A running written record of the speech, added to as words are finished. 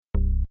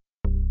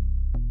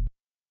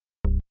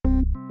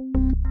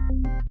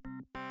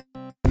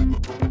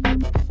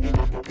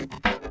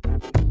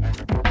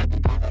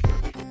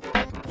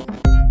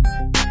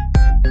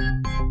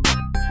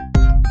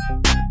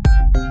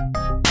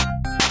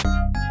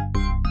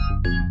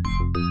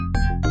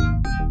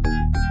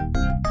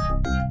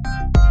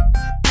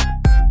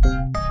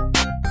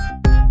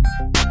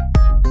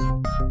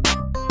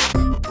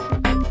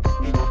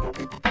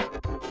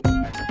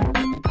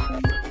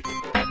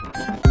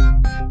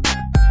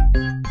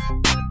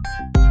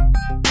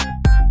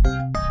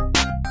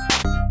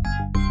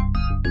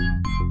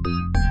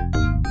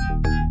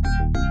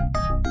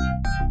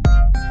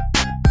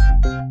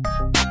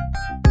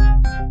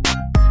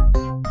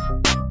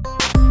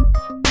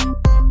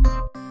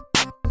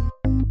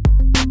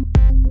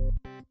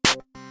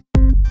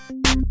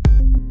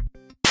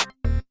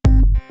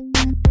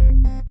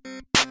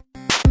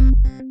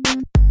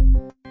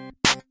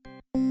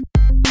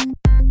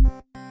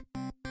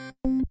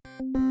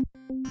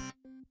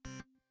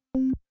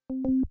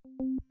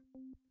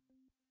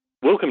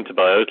Welcome to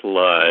Biota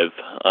Live.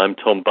 I'm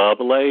Tom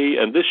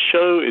Barbalet, and this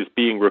show is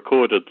being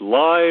recorded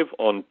live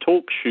on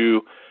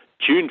TalkShoe,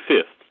 June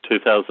 5th,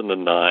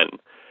 2009.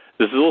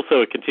 This is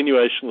also a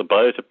continuation of the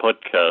Biota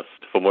podcast.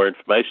 For more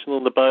information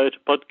on the Biota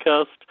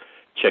podcast,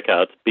 check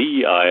out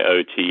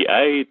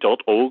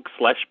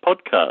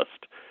biota.org/podcast.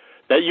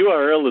 That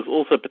URL is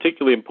also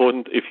particularly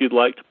important if you'd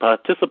like to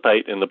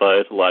participate in the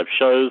Biota Live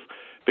shows,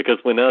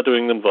 because we're now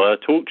doing them via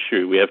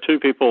TalkShoe. We have two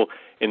people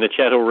in the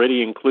chat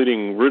already,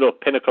 including Rudolf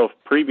Penikoff,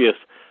 previous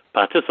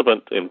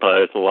participant in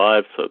Biota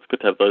Live, so it's good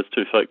to have those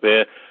two folk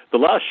there. The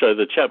last show,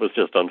 the chat was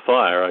just on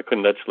fire. I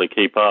couldn't actually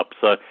keep up.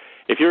 So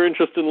if you're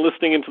interested in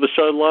listening into the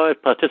show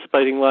live,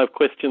 participating live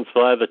questions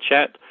via the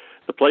chat,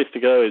 the place to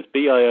go is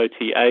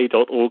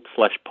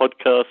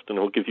biota.org/podcast, and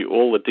it will give you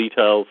all the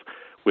details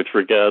with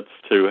regards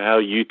to how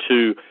you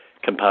too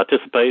can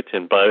participate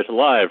in Biota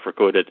Live,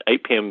 recorded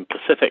 8 p.m.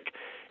 Pacific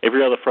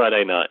every other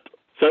Friday night.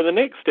 So the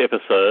next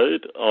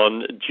episode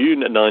on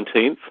June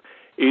 19th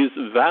is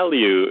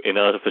value in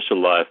artificial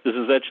life. This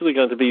is actually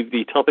going to be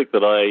the topic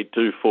that I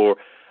do for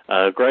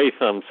Grey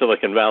Thumb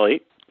Silicon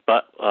Valley,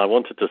 but I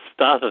wanted to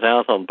start it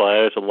out on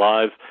Biota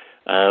Live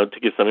to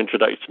give some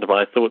introduction to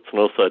my thoughts and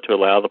also to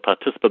allow the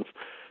participants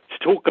to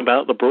talk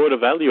about the broader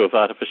value of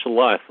artificial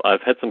life.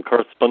 I've had some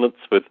correspondence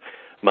with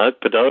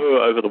Mark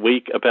Beddoe over the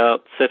week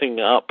about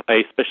setting up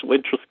a special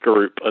interest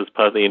group as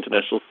part of the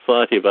International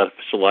Society of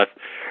Artificial Life,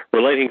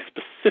 relating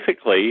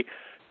specifically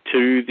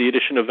to the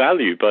addition of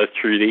value, both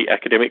through the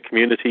academic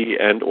community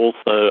and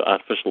also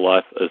artificial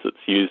life as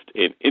it's used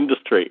in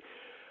industry.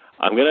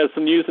 I'm going to have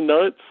some news and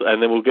notes,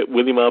 and then we'll get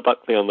William R.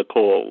 Buckley on the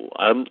call.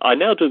 I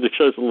now do the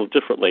shows a little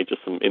differently,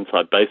 just some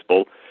inside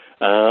baseball.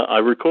 I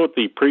record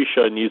the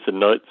pre-show news and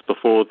notes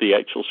before the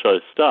actual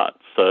show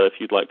starts, so if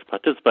you'd like to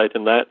participate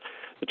in that,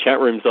 the chat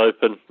room's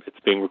open. It's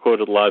being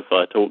recorded live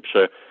via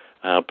TalkShow,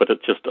 but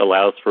it just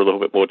allows for a little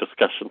bit more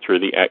discussion through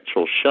the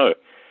actual show.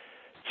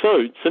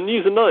 So, some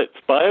news and notes.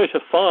 Biota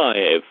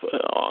 5.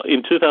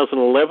 In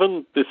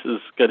 2011, this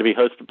is going to be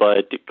hosted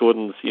by Dick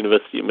Gordon's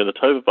University of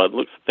Manitoba, by the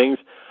looks of things.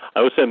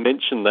 I also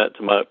mentioned that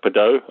to Mark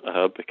Beddoe,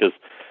 because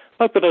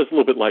Mark Beddoe's a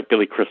little bit like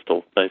Billy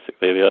Crystal,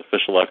 basically, the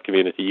artificial life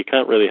community. You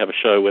can't really have a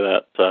show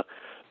without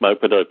Mark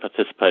Beddoe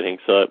participating,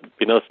 so it'd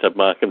be nice to have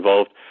Mark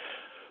involved.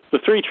 The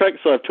three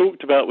tracks I've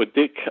talked about with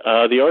Dick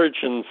are The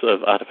Origins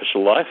of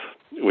Artificial Life,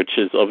 which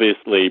is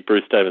obviously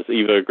Bruce Damer's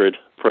EvoGrid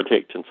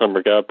project in some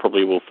regard,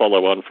 probably will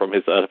follow on from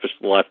his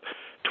Artificial Life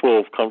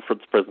 12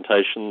 conference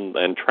presentation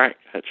and track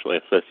actually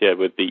associated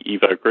with the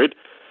EvoGrid.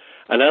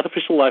 An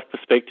artificial life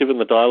perspective in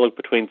the dialogue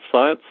between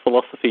science,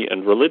 philosophy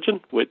and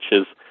religion, which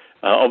is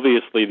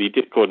obviously the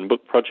Dick Gordon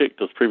book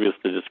project as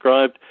previously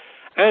described,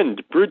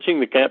 and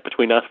bridging the gap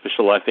between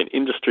artificial life in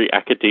industry,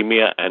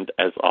 academia and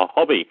as a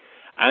hobby.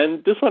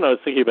 And this one I was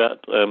thinking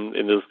about in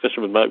the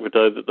discussion with Mark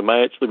Beddoe, that there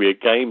may actually be a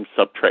game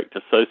subtract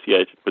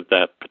associated with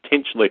that,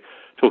 potentially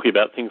talking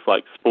about things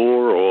like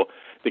Spore or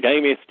the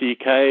game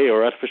SDK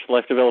or artificial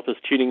life developers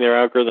tuning their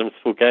algorithms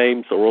for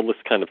games or all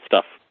this kind of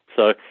stuff.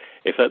 So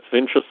if that's of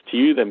interest to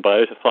you, then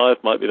Biota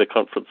 5 might be the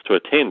conference to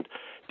attend.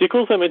 Dick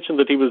also mentioned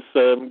that he was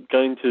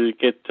going to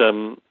get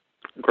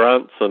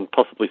grants and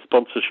possibly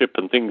sponsorship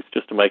and things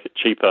just to make it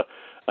cheaper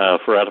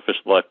for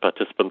artificial life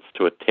participants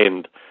to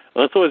attend.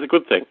 And that's always a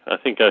good thing. I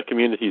think our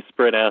community is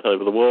spread out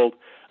over the world.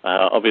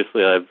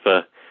 Obviously, I've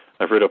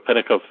Rudolf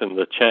Penikoff in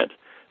the chat,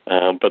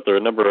 but there are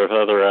a number of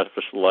other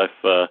artificial life,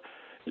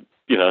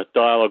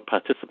 dialogue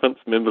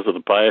participants, members of the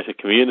Biota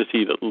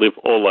community that live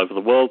all over the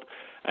world.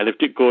 And if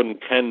Dick Gordon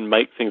can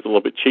make things a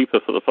little bit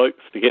cheaper for the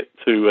folks to get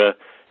to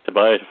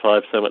Biota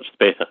 5, so much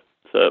better.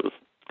 So it was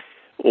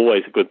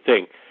always a good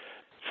thing.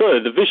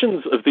 So, the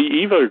visions of the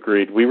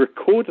EvoGrid. We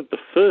recorded the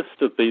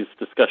first of these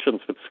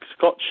discussions with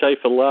Scott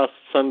Schaefer last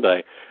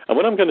Sunday. And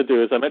what I'm going to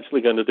do is I'm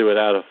actually going to do it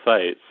out of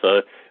phase.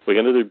 So, we're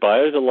going to do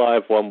Biota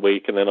Live one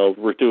week, and then I'll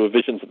do a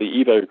Visions of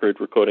the EvoGrid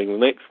recording the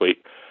next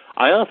week.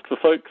 I asked for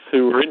folks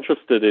who were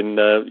interested in,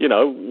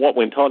 what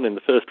went on in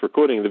the first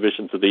recording of the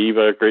Visions of the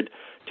EvoGrid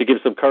to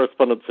give some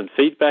correspondence and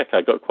feedback.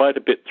 I got quite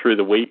a bit through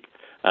the week.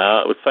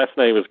 It was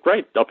fascinating. It was a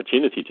great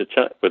opportunity to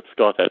chat with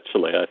Scott,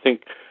 actually. I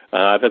think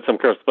I've had some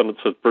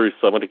correspondence with Bruce.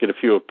 I want to get a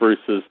few of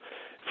Bruce's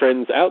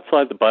friends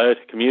outside the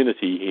Biota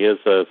community. He has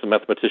some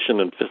mathematician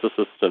and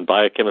physicist and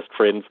biochemist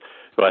friends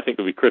who I think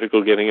would be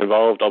critical getting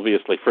involved.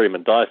 Obviously,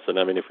 Freeman Dyson.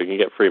 I mean, if we can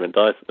get Freeman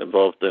Dyson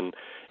involved in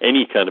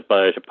any kind of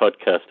Biota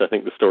podcast, I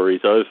think the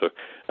story's over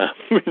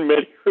in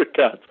many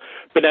regards.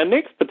 But our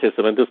next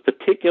participant is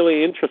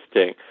particularly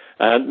interesting.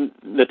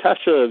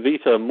 Natasha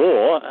Vita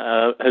Moore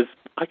has,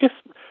 I guess,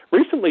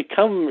 recently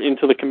come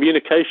into the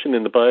communication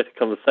in the Biota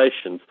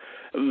conversations.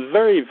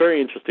 Very, very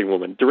interesting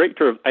woman.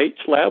 Director of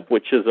H Lab,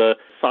 which is a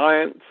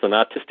science and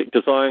artistic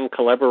design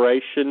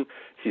collaboration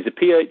She's a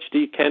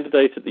PhD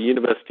candidate at the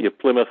University of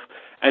Plymouth.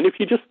 And if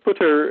you just put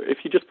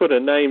her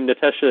name,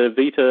 Natasha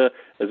Vita,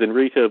 as in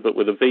Rita, but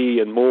with a V,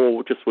 and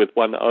Moore, just with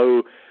one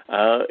O,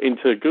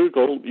 into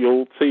Google,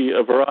 you'll see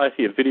a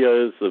variety of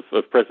videos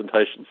of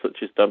presentations that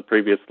she's done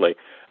previously.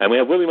 And we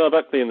have William R.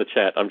 Buckley in the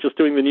chat. I'm just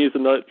doing the news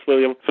and notes,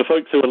 William. For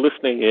folks who are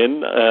listening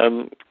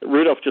in,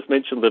 Rudolph just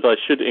mentioned that I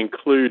should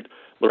include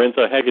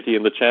Lorenzo Haggerty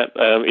in the chat,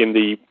 in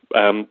the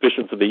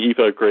Visions of the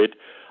Evo Grid.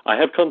 I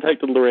have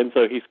contacted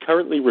Lorenzo. He's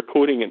currently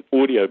recording an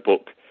audio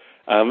book.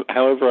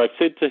 However, I've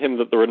said to him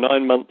that there are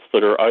 9 months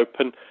that are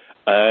open,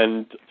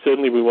 and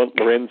certainly we want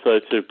Lorenzo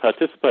to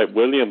participate.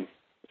 William,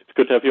 it's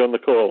good to have you on the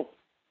call.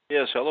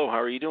 Yes, hello. How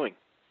are you doing?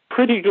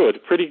 Pretty good.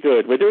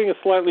 We're doing a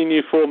slightly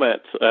new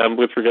format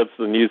with regards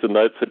to the news and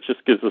notes. It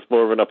just gives us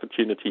more of an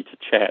opportunity to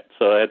chat.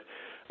 So I had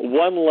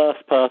one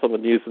last part on the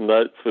news and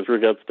notes with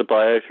regards to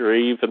Biota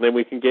Eve, and then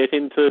we can get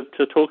into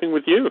talking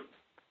with you.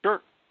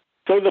 Sure.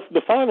 So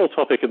the final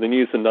topic in the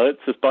news and notes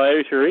is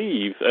Biota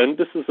Eve, and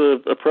this is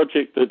a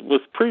project that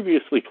was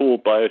previously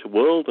called Biota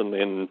World, and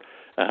then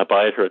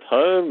Biota at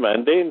Home,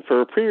 and then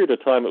for a period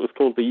of time it was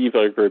called the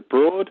Evo Grid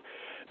Broad.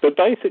 But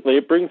basically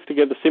it brings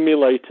together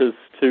simulators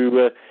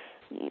to,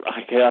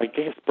 I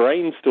guess,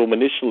 brainstorm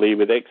initially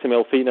with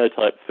XML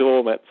phenotype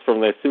formats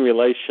from their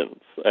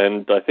simulations.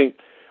 And I think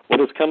what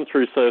has come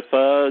through so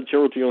far,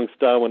 Gerald de Jong's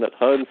Darwin at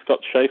Home, Scott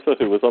Schaefer,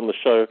 who was on the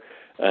show,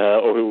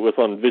 or who was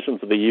on Visions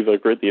of the Evo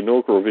Grid, the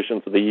inaugural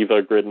Visions of the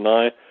Evo Grid, and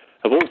I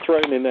have all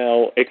thrown in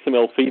our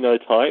XML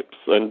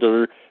phenotypes and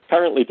are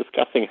currently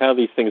discussing how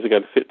these things are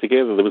going to fit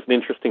together. There was an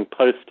interesting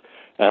post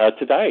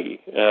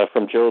today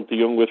from Gerald de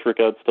Jong with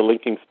regards to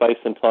linking space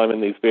and time in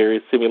these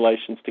various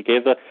simulations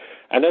together.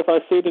 And as I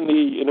said in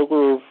the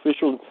inaugural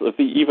Visions of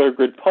the Evo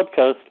Grid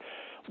podcast,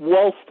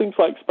 whilst things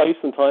like space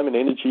and time and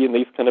energy and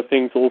these kind of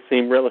things all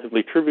seem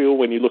relatively trivial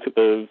when you look at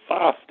the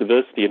vast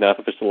diversity in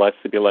artificial life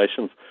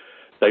simulations,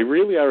 they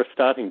really are a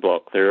starting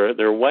block. They're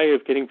a way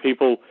of getting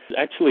people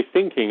actually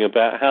thinking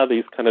about how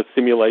these kind of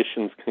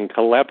simulations can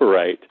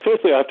collaborate.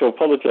 Firstly, I have to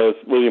apologize,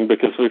 William,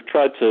 because we've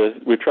tried to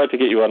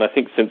get you on, I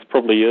think, since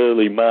probably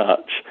early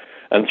March,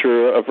 and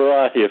through a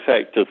variety of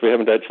factors, we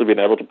haven't actually been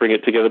able to bring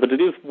it together. But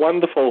it is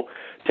wonderful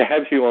to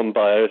have you on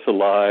Biota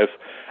Live.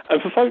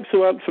 And for folks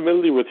who aren't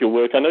familiar with your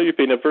work, I know you've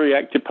been a very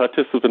active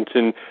participant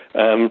in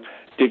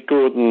Dick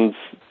Gordon's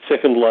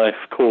Second Life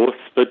course,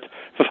 but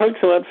for folks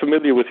who aren't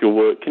familiar with your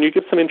work, can you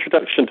give some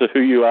introduction to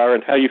who you are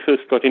and how you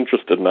first got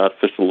interested in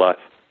artificial life?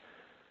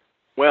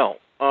 Well,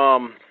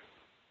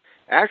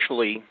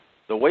 actually,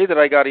 the way that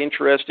I got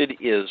interested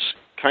is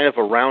kind of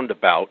a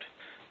roundabout.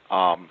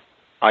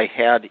 I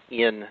had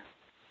in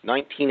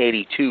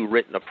 1982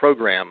 written a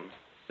program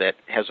that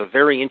has a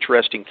very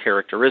interesting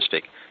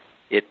characteristic.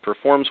 It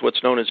performs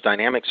what's known as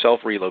dynamic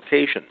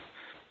self-relocation.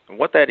 And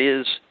what that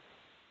is,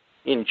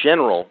 in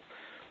general,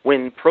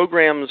 when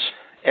programs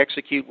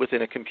execute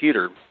within a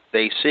computer,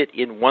 they sit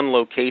in one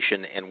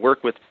location and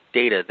work with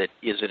data that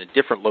is in a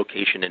different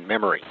location in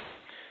memory.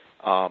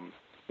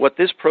 What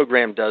this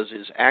program does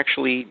is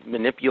actually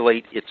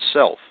manipulate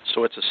itself.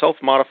 So it's a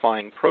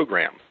self-modifying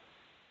program.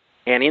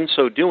 And in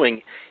so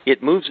doing,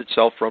 it moves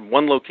itself from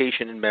one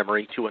location in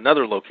memory to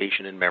another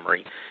location in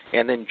memory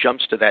and then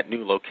jumps to that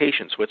new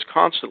location. So it's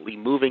constantly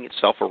moving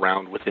itself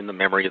around within the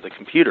memory of the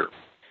computer.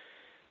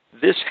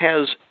 This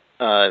has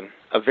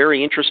a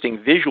very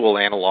interesting visual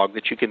analog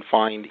that you can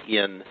find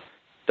in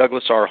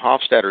Douglas R.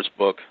 Hofstadter's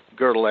book,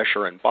 Gödel,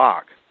 Escher, and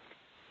Bach.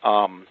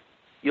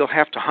 You'll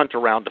have to hunt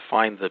around to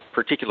find the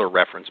particular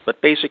reference,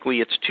 but basically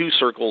it's two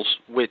circles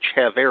which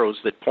have arrows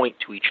that point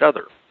to each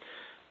other.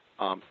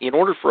 In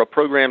order for a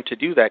program to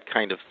do that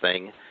kind of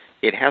thing,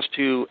 it has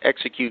to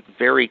execute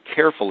very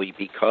carefully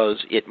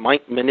because it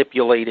might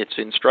manipulate its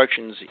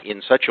instructions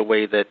in such a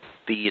way that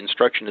the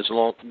instruction is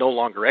no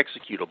longer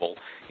executable,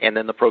 and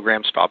then the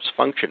program stops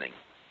functioning.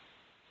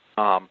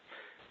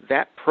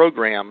 That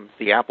program,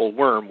 the Apple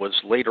Worm, was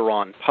later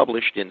on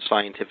published in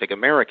Scientific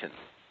American.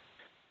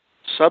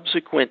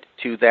 Subsequent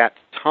to that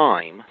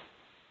time,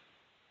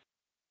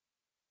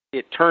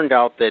 it turned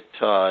out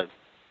that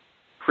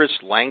Chris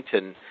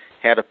Langton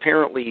had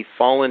apparently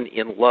fallen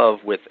in love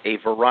with a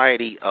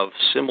variety of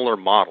similar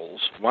models,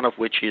 one of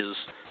which is,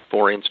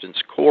 for instance,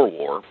 Core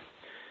War,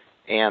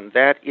 and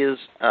that is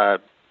a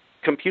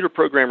computer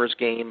programmer's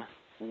game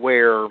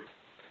where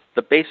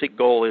the basic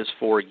goal is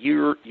for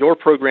your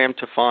program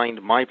to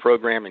find my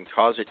program and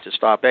cause it to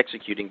stop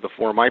executing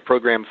before my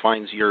program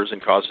finds yours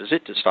and causes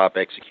it to stop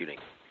executing.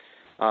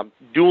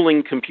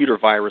 Dueling computer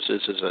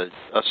viruses is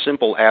a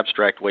simple,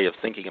 abstract way of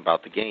thinking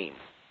about the game.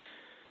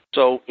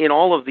 So in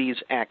all of these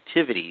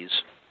activities,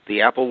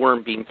 the Apple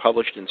Worm being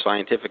published in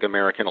Scientific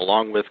American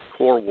along with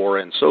Core War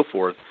and so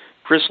forth,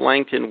 Chris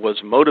Langton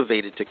was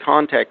motivated to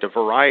contact a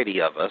variety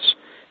of us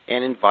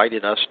and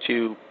invited us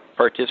to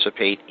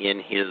participate in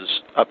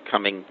his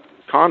upcoming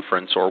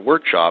conference or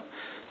workshop,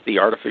 the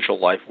Artificial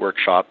Life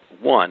Workshop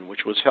 1,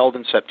 which was held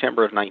in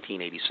September of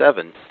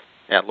 1987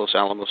 at Los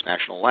Alamos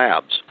National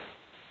Labs.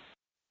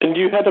 And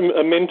you had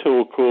a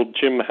mentor called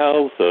Jim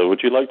Hauser.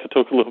 Would you like to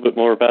talk a little bit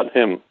more about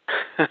him?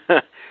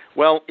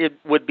 Well, it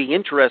would be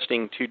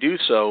interesting to do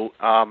so.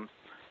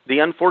 The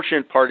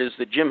unfortunate part is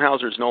that Jim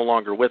Hauser is no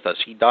longer with us.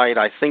 He died,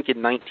 I think,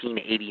 in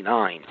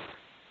 1989.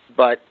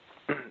 But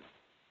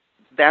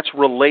that's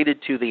related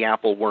to the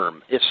apple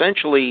worm.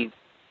 Essentially,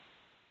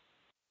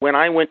 when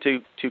I went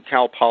to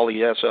Cal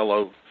Poly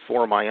SLO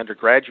for my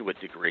undergraduate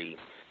degree,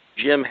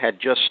 Jim had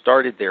just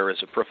started there as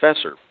a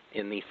professor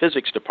in the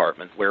physics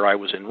department where I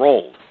was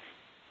enrolled.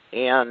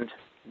 And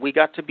we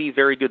got to be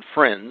very good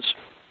friends.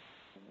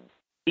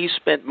 He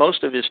spent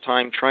most of his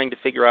time trying to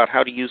figure out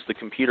how to use the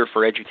computer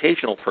for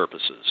educational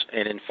purposes.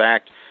 And in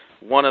fact,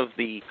 one of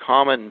the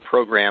common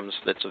programs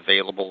that's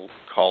available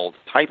called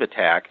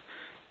TypeAttack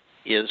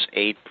is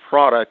a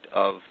product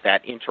of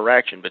that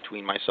interaction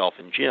between myself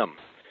and Jim.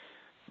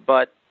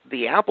 But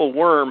the apple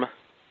worm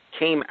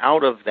came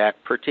out of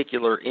that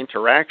particular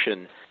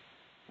interaction.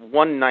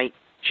 One night,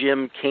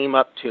 Jim came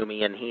up to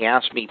me and he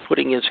asked me,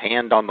 putting his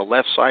hand on the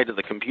left side of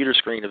the computer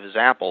screen of his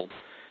Apple,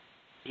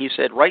 he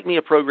said, write me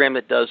a program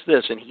that does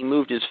this, and he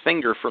moved his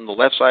finger from the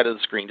left side of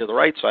the screen to the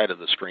right side of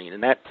the screen,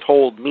 and that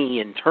told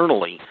me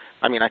internally,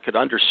 I mean, I could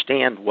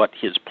understand what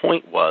his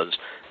point was.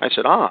 I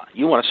said,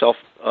 you want a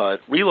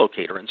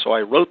self-relocator, and so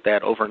I wrote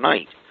that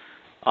overnight.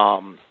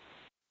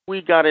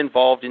 We got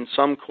involved in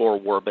some Core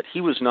War, but he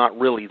was not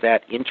really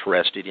that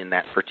interested in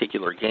that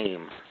particular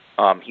game.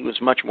 He was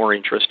much more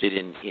interested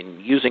in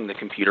using the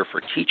computer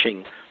for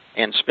teaching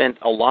and spent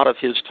a lot of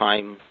his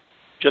time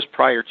just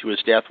prior to his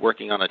death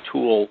working on a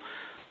tool,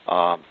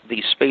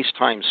 the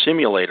space-time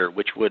simulator,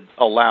 which would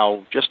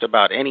allow just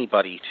about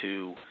anybody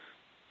to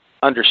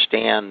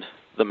understand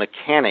the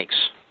mechanics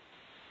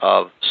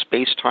of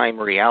space-time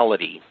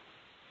reality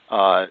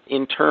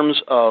in terms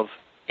of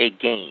a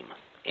game.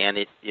 And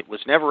it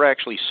was never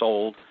actually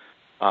sold.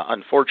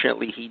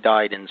 Unfortunately, he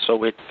died, and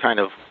so it kind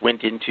of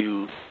went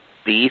into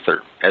the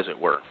ether, as it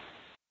were.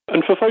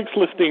 And for folks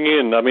listening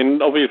in, I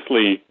mean,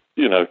 obviously,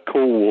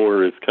 Core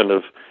War is kind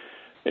of,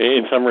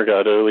 in some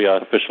regard, early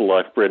artificial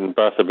life bread and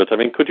butter, but I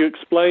mean, could you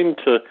explain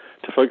to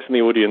folks in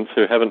the audience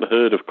who haven't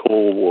heard of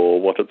Core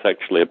War what it's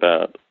actually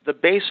about? The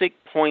basic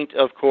point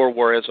of Core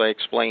War, as I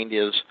explained,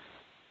 is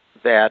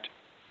that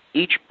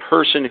each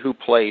person who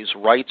plays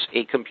writes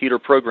a computer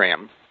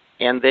program,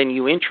 and then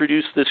you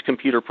introduce this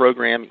computer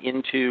program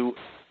into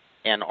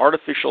an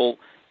artificial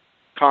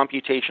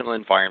computational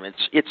environment.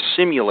 It's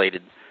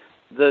simulated.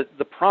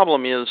 The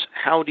problem is,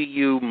 how do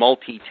you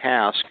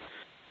multitask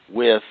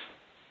with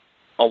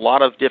a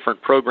lot of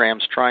different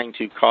programs trying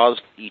to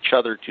cause each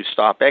other to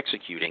stop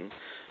executing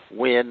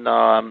when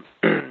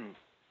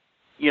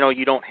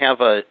you don't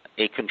have a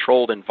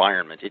controlled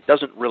environment? It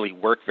doesn't really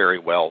work very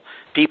well.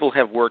 People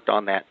have worked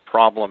on that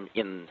problem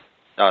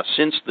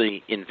since the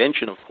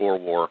invention of Core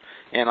War,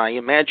 and I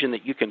imagine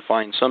that you can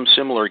find some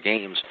similar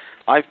games.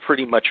 I've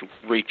pretty much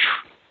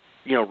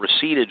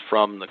receded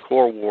from the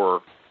Core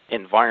War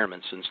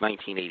environment since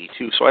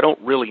 1982, so I don't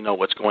really know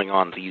what's going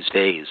on these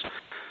days.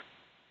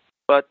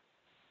 But,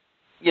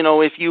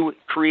 if you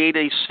create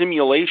a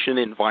simulation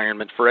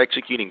environment for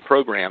executing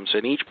programs,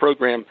 and each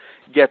program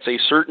gets a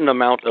certain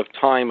amount of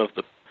time of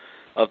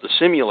the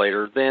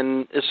simulator,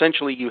 then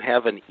essentially you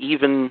have an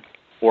even,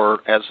 or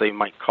as they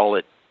might call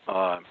it,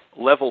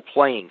 level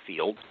playing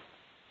field.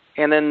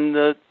 And then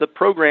the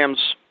programs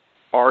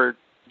are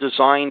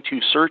designed to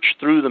search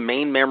through the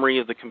main memory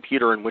of the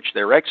computer in which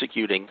they're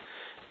executing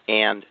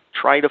and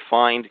try to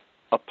find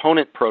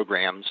opponent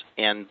programs,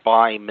 and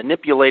by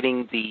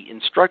manipulating the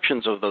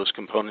instructions of those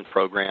component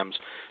programs,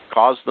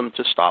 cause them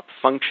to stop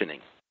functioning.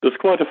 There's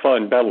quite a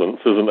fine balance,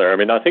 isn't there? I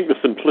mean, I think the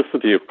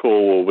simplicity of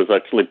Core War was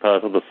actually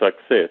part of the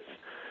success.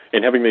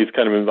 In having these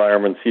kind of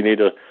environments, you need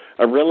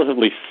a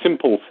relatively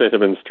simple set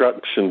of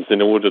instructions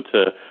in order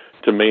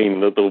to mean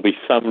that there will be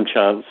some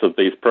chance of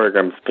these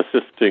programs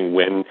persisting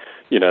when,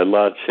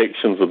 large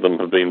sections of them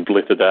have been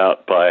blitted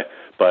out by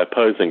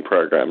opposing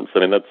programs. I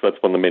mean, that's one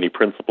of the many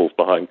principles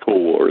behind Core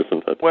War,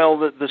 isn't it? Well,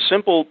 the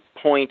simple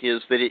point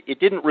is that it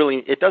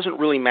doesn't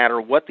really matter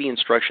what the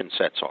instruction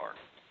sets are.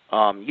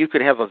 You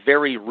could have a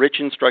very rich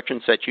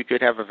instruction set. You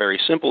could have a very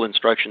simple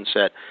instruction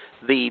set.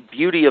 The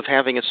beauty of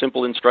having a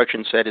simple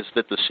instruction set is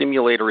that the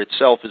simulator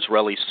itself is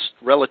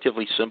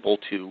relatively simple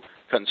to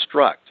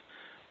construct.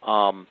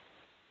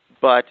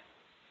 But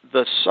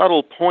the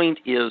subtle point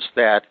is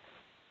that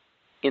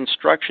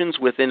instructions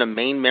within a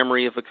main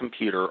memory of a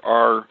computer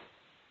are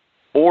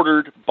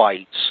ordered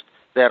bytes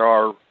that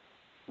are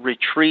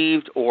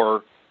retrieved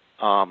or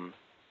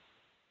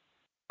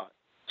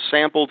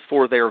sampled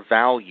for their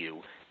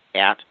value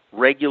at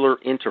regular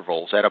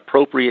intervals, at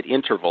appropriate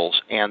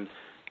intervals, and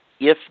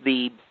if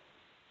the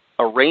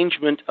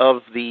arrangement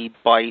of the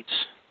bytes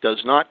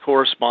does not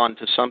correspond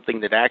to something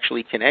that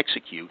actually can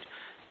execute,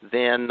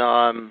 then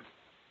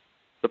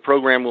the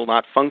program will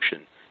not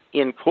function.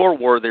 In Core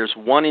War, there's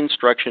one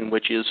instruction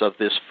which is of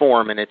this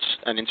form, and it's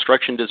an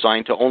instruction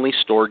designed to only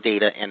store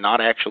data and not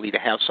actually to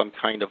have some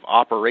kind of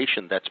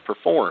operation that's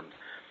performed.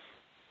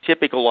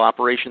 Typical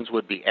operations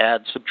would be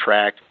add,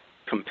 subtract,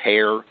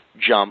 compare,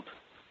 jump,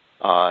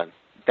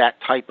 that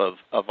type of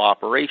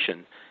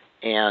operation.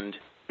 And,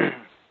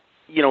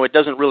 it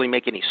doesn't really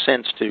make any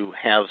sense to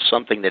have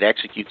something that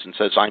executes and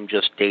says, I'm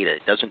just data.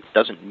 It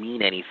doesn't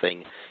mean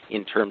anything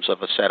in terms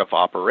of a set of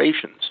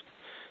operations.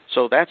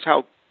 So that's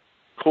how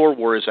Core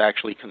War is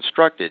actually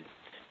constructed.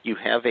 You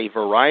have a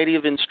variety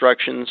of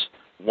instructions,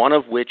 one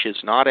of which is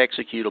not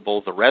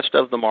executable, the rest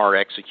of them are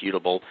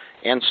executable,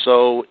 and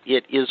so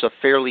it is a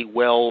fairly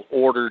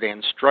well-ordered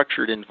and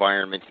structured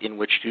environment in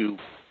which to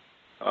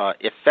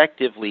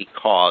effectively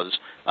cause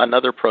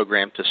another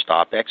program to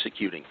stop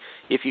executing.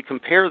 If you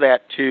compare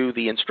that to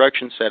the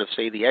instruction set of,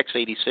 say, the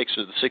x86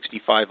 or the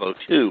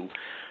 6502,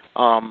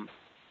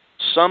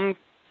 some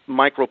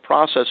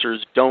microprocessors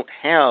don't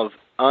have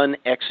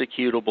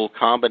unexecutable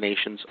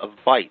combinations of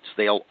bytes.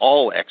 They'll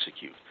all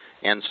execute.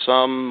 And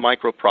some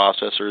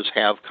microprocessors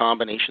have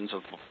combinations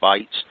of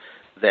bytes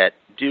that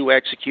do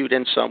execute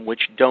and some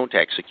which don't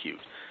execute.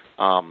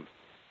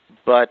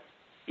 But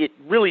it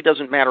really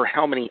doesn't matter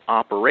how many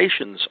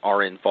operations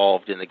are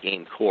involved in the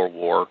game Core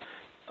War.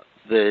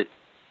 The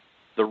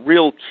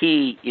real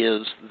key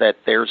is that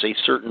there's a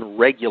certain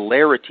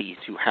regularity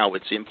to how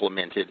it's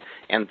implemented,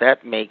 and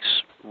that makes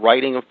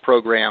writing of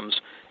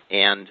programs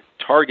and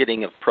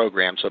targeting of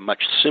programs a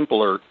much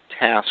simpler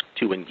task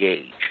to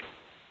engage.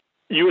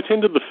 You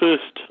attended the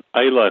first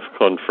A-Life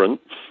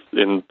conference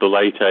in the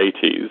late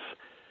 80s.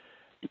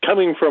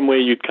 Coming from where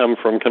you'd come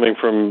from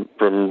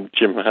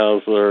Jim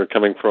Hausler,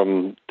 coming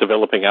from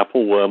developing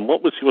Appleworm,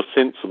 what was your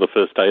sense of the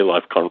first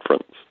A-Life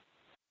conference?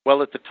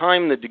 Well, at the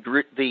time,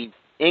 the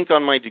ink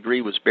on my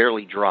degree was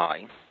barely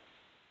dry,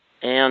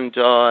 and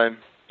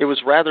it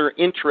was rather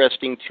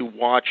interesting to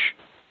watch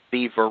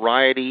the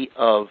variety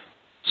of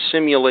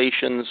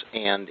simulations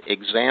and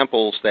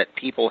examples that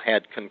people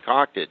had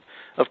concocted.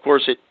 Of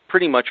course, it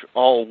pretty much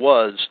all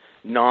was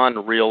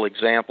non-real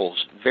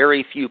examples.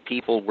 Very few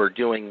people were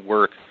doing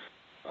work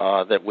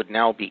that would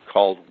now be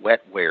called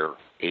wetware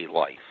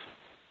A-Life,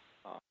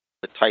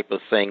 the type of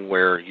thing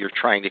where you're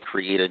trying to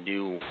create a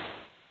new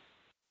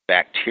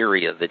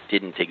bacteria that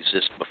didn't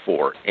exist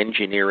before,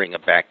 engineering a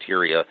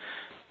bacteria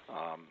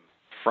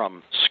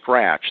from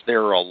scratch.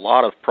 There are a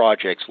lot of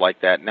projects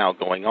like that now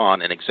going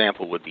on. An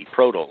example would be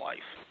Proto-Life.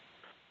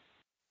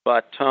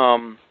 But,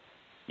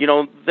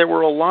 there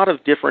were a lot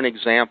of different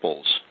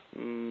examples.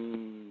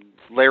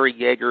 Larry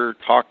Yeager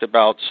talked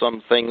about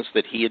some things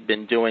that he had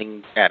been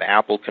doing at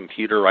Apple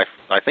Computer. I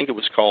think it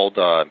was called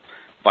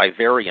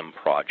Vivarium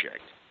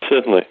Project.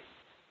 Certainly.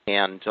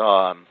 And,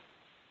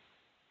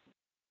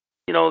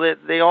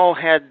 they all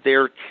had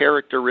their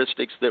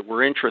characteristics that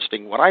were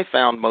interesting. What I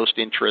found most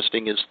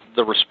interesting is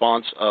the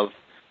response of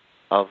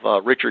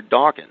Richard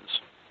Dawkins.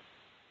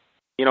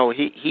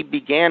 He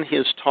began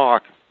his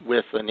talk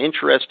with an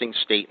interesting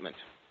statement,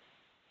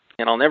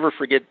 and I'll never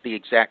forget the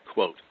exact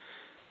quote.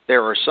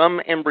 There are some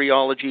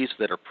embryologies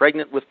that are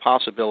pregnant with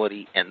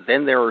possibility, and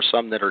then there are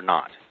some that are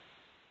not.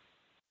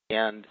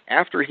 And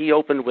after he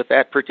opened with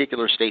that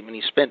particular statement,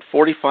 he spent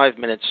 45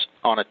 minutes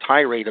on a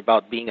tirade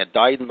about being a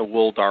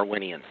dyed-in-the-wool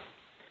Darwinian.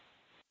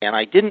 And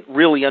I didn't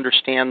really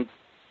understand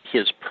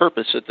his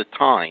purpose at the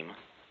time,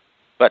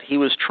 but he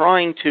was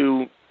trying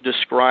to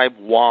describe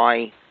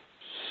why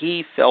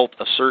he felt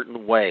a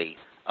certain way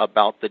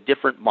about the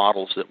different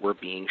models that were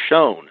being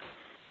shown.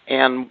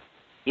 And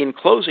in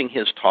closing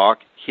his talk,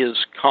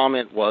 his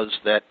comment was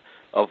that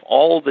of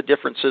all the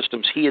different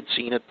systems he had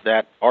seen at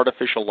that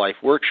Artificial Life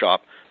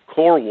workshop,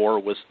 Core War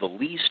was the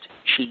least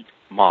cheat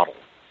model.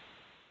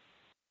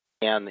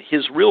 And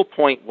his real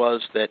point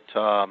was that,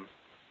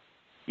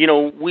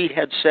 we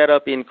had set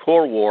up in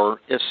Core War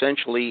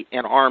essentially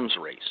an arms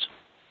race.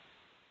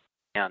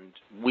 And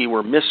we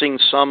were missing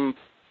some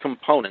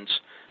components,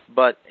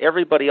 but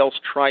everybody else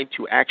tried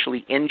to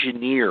actually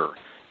engineer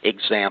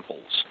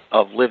examples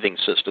of living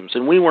systems,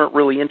 and we weren't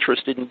really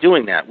interested in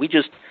doing that. We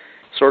just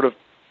sort of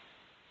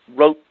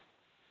wrote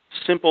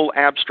simple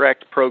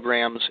abstract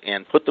programs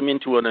and put them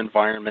into an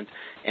environment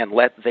and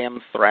let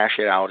them thrash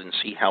it out and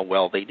see how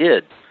well they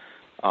did.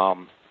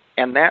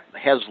 And that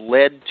has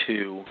led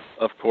to,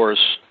 of course,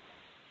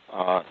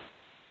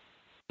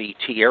 the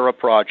Tierra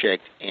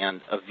project and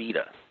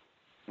Avita,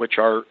 which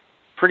are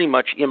pretty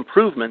much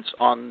improvements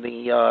on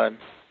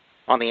the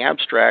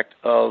abstract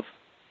of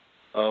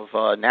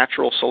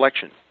natural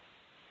selection,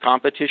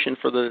 competition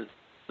for the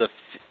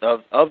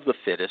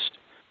fittest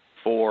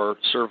for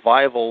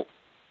survival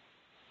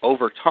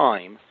over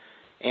time,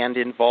 and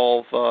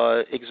involve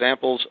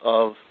examples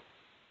of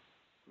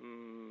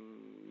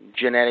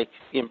genetic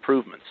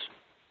improvements.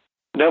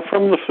 Now,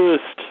 from the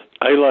first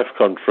A-Life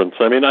conference,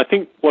 I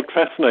think what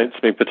fascinates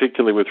me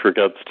particularly with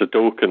regards to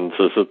Dawkins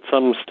is at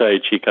some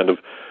stage he kind of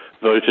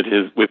voted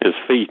with his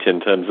feet in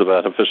terms of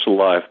artificial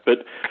life.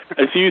 But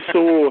as you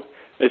saw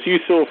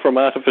from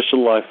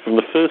Artificial Life, from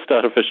the first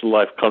Artificial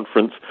Life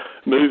conference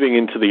moving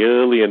into the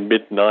early and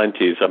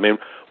mid-90s,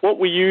 what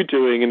were you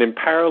doing? And in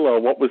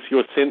parallel, what was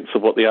your sense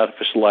of what the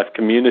Artificial Life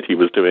community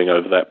was doing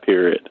over that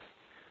period?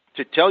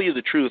 To tell you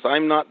the truth,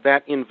 I'm not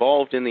that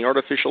involved in the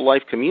Artificial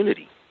Life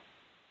community.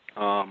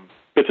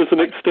 But as an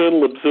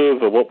external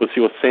observer, what was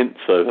your sense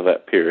over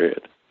that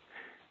period?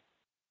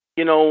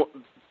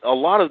 a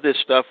lot of this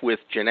stuff with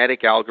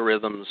genetic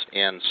algorithms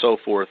and so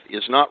forth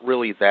is not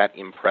really that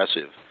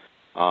impressive.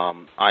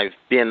 I've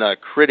been a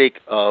critic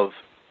of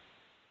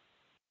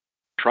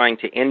trying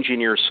to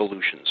engineer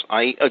solutions.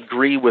 I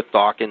agree with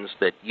Dawkins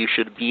that you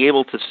should be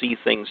able to see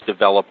things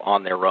develop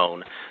on their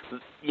own.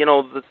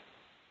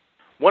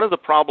 One of the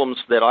problems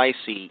that I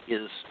see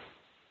is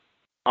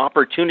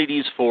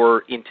opportunities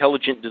for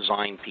intelligent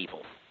design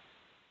people.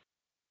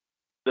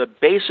 The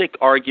basic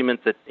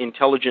argument that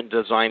intelligent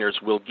designers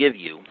will give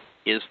you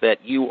is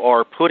that you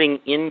are putting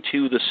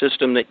into the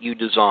system that you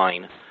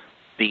design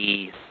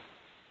the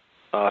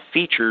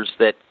features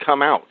that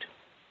come out.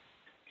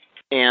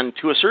 And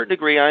to a certain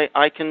degree,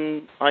 I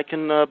can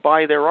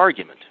buy their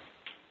argument.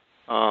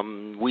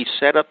 We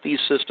set up these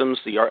systems,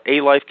 the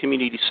A-Life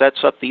community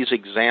sets up these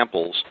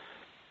examples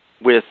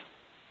with,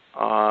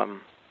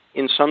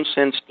 in some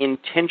sense,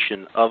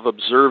 intention of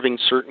observing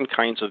certain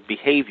kinds of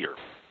behavior.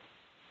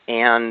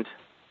 And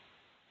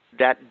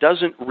that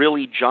doesn't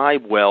really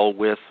jibe well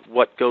with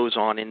what goes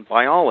on in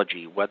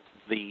biology, what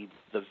the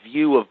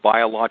view of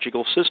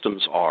biological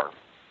systems are.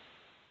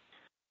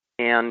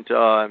 And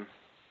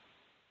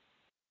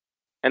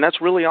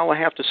that's really all I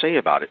have to say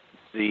about it.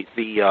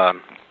 The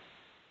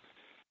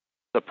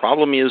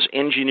problem is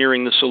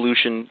engineering the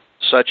solution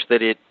such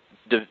that it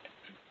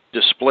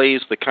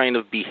displays the kind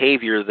of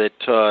behavior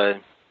that,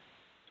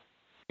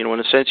 in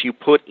a sense, you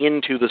put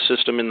into the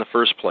system in the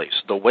first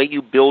place. The way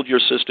you build your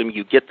system,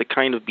 you get the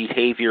kind of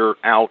behavior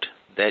out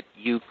that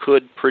you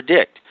could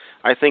predict.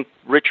 I think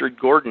Richard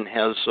Gordon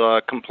has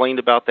complained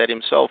about that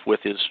himself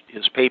with his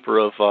paper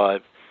of,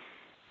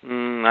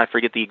 I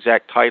forget the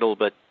exact title,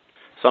 but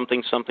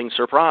something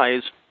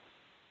surprise.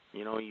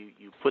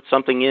 You put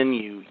something in,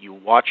 you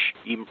watch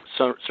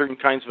certain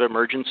kinds of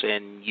emergence,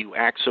 and you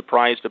act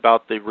surprised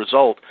about the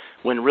result,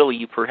 when really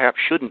you perhaps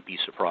shouldn't be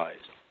surprised.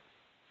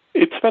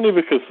 It's funny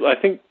because I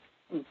think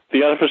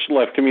the artificial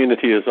life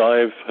community, as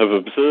I have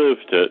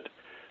observed it,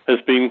 has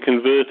been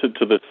converted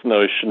to this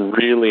notion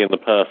really in the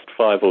past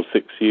 5 or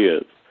 6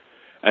 years.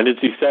 And as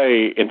you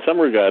say, in some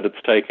regard,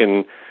 it's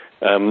taken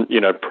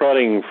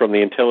prodding from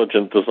the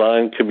intelligent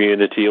design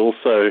community,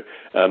 also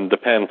the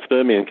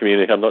panspermian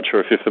community. I'm not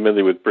sure if you're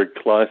familiar with Brig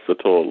Kleiss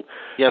at all.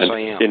 Yes, I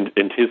am.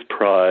 And his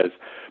prize.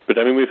 But,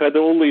 we've had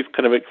all these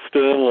kind of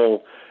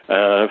external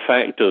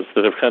factors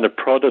that have kind of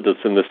prodded us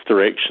in this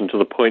direction to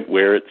the point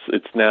where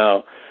it's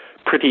now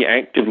pretty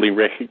actively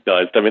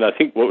recognized. I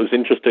think what was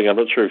interesting, I'm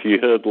not sure if you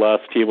heard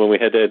last year when we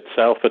had Ed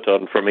Salford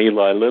on from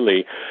Eli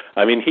Lilly,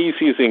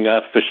 he's using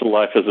artificial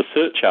life as a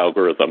search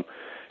algorithm.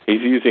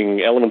 He's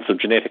using elements of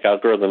genetic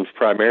algorithms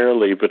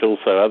primarily, but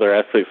also other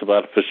aspects of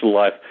artificial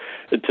life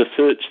to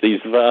search these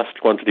vast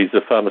quantities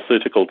of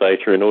pharmaceutical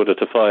data in order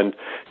to find,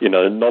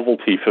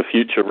 novelty for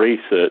future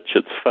research.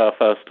 It's far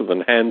faster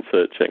than hand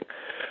searching.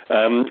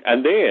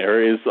 And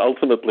there is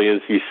ultimately,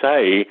 as you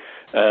say,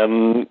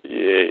 the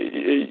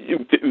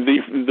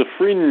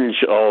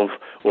fringe of,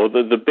 or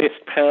the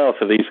best power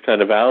for these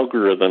kind of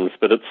algorithms,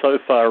 but it's so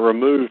far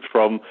removed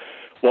from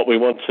what we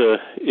want to,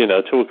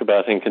 talk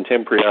about in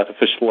contemporary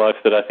artificial life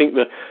that I think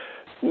that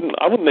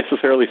I wouldn't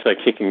necessarily say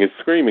kicking and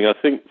screaming. I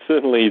think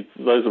certainly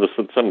those of us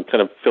with some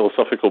kind of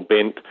philosophical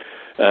bent,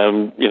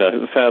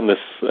 found this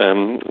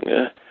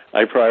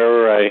a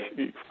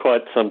priori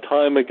quite some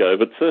time ago,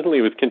 but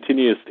certainly with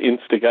continuous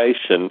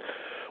instigation.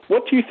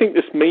 What do you think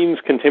this means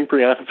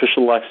contemporary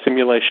artificial life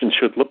simulation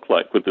should look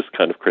like with this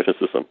kind of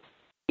criticism?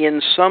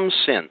 In some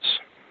sense,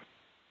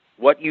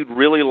 what you'd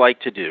really like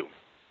to do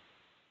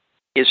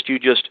is to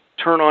just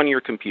turn on your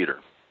computer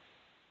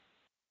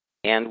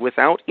and,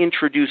 without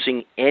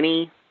introducing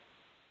any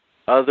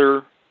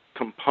other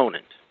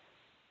component,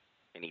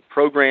 any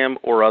program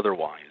or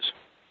otherwise,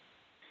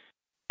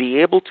 be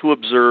able to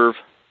observe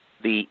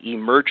the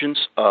emergence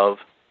of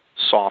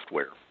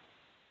software.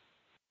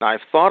 Now,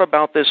 I've thought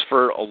about this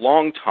for a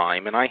long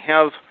time, and I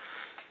have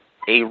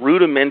a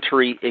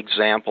rudimentary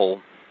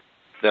example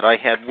that I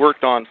had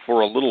worked on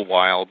for a little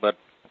while, but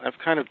I've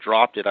kind of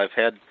dropped it. I've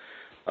had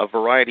a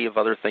variety of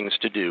other things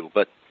to do.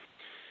 But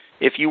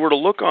if you were to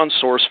look on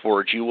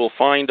SourceForge, you will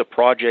find a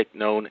project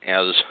known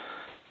as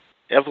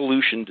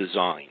Evolution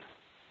Design.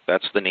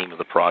 That's the name of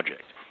the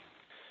project.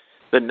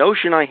 The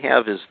notion I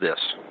have is this.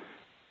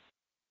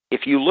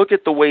 If you look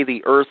at the way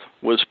the Earth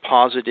was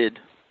posited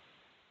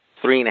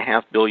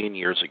 3.5 billion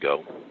years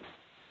ago,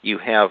 you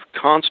have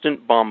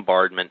constant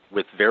bombardment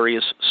with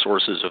various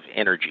sources of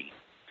energy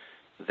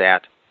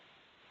that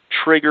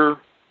trigger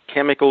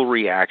chemical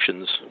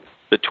reactions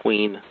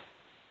between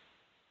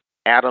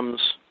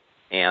atoms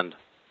and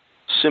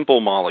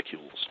simple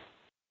molecules.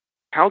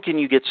 How can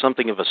you get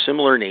something of a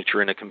similar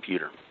nature in a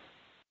computer?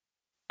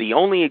 The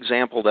only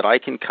example that I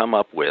can come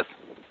up with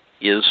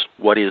is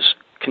what is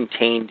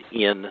contained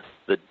in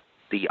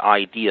the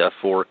idea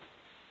for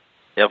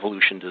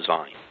evolution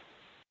design.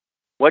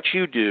 What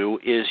you do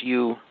is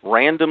you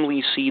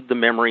randomly seed the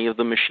memory of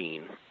the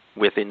machine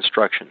with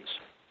instructions.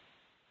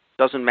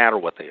 Doesn't matter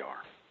what they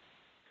are.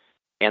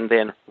 And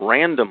then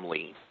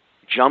randomly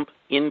jump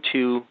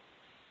into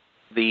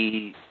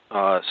the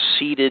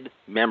seeded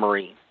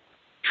memory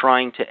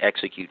trying to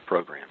execute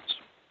programs.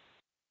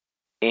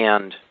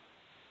 And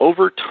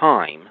over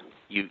time,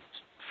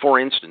 for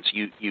instance,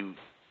 you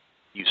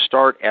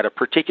start at a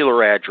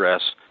particular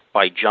address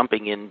by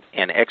jumping in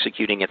and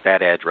executing at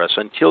that address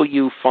until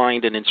you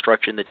find an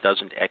instruction that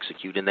doesn't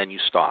execute, and then you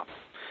stop.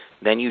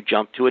 Then you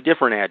jump to a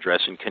different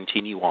address and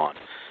continue on.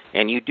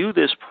 And you do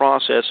this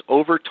process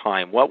over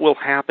time. What will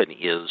happen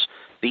is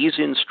these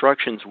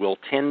instructions will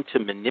tend to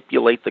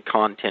manipulate the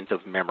content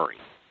of memory,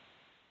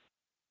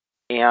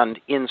 and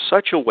in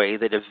such a way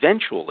that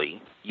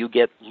eventually you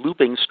get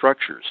looping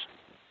structures.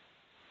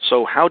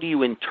 So how do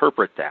you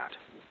interpret that?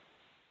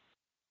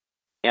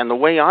 And the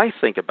way I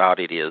think about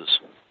it is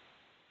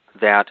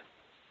that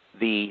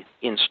the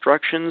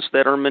instructions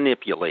that are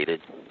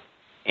manipulated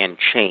and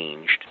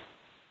changed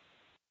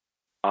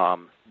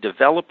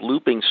develop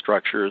looping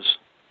structures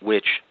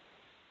which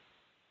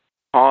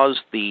cause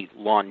the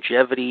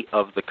longevity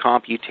of the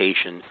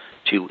computation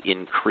to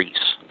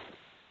increase.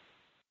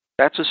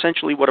 That's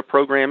essentially what a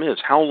program is.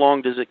 How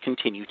long does it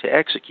continue to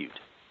execute?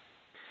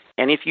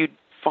 And if you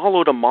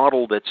followed a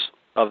model that's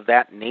of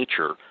that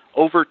nature,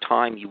 over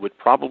time you would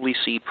probably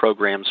see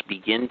programs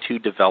begin to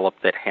develop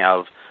that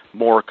have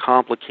more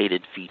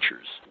complicated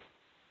features.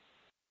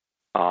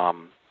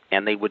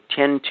 And they would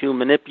tend to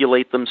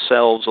manipulate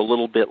themselves a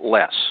little bit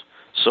less,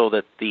 so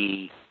that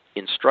the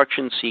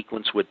instruction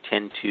sequence would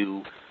tend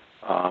to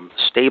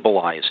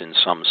stabilize in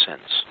some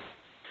sense.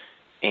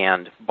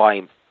 And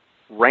by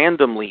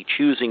randomly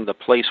choosing the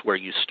place where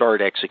you start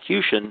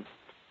execution,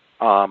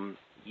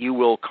 you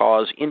will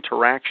cause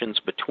interactions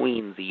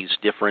between these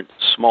different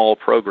small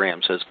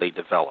programs as they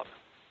develop.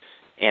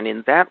 And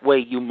in that way,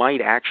 you might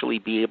actually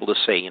be able to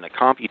say in a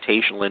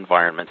computational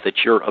environment that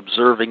you're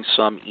observing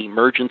some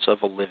emergence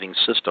of a living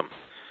system.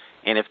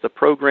 And if the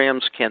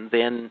programs can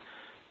then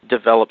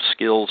develop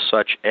skills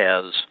such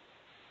as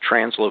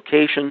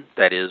translocation,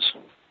 that is,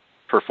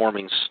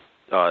 performing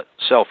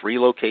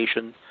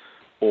self-relocation,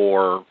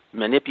 or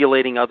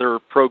manipulating other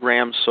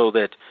programs so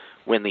that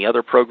when the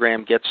other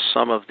program gets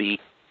some of the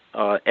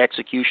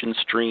execution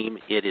stream,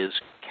 it is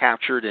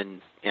captured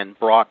and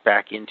brought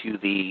back into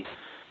the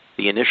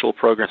initial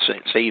program.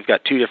 Say you've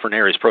got two different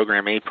areas,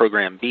 program A,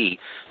 program B.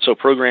 So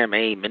program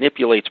A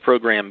manipulates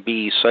program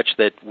B such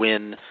that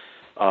when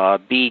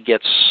B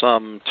gets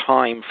some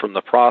time from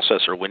the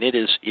processor, when it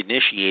is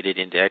initiated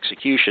into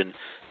execution,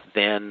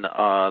 then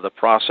the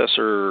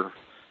processor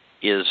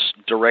is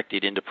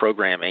directed into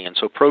program A. And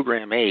so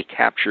program A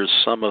captures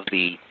some of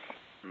the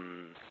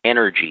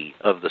energy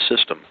of the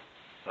system,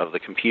 of the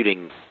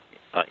computing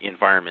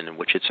environment in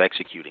which it's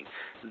executing.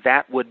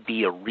 That would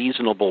be a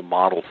reasonable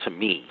model to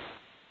me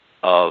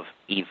of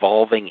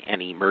evolving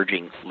and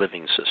emerging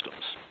living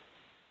systems,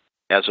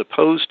 as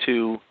opposed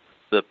to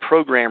the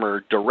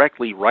programmer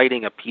directly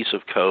writing a piece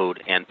of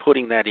code and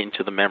putting that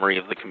into the memory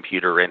of the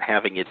computer and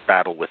having it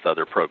battle with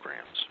other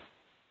programs.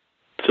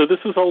 So this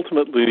is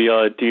ultimately the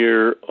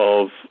idea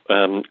of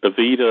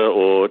Avida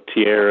or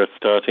Tierra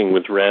starting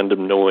with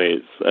random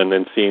noise and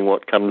then seeing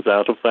what comes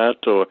out of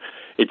that, or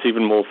it's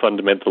even more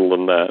fundamental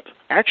than that?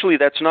 Actually,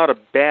 that's not a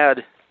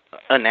bad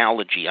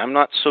analogy. I'm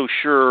not so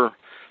sure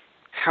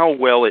how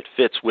well it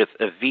fits with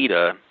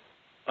Avida.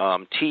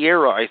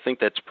 Tierra, I think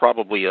that's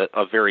probably a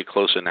very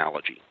close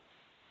analogy.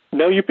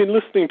 Now, you've been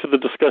listening to the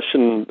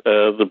discussion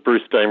that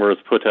Bruce Damer has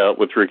put out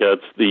with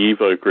regards to the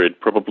EvoGrid,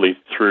 probably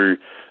through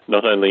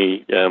not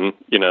only the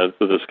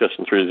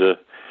discussion through the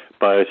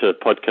Biota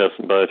podcast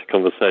and Biota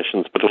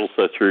Conversations, but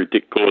also through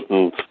Dick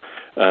Gordon's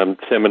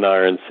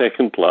seminar in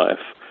Second Life.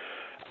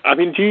 I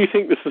mean, do you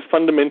think this is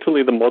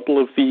fundamentally the model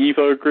of the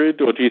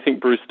EvoGrid, or do you think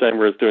Bruce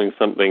Damer is doing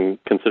something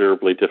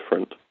considerably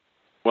different?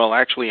 Well,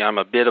 actually, I'm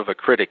a bit of a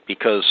critic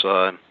because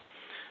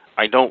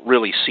I don't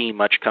really see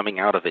much coming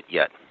out of it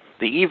yet.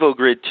 The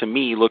EvoGrid, to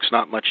me, looks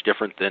not much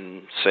different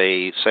than,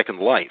 say, Second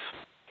Life.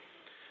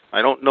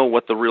 I don't know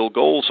what the real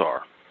goals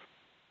are,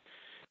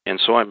 and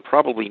so I'm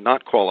probably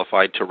not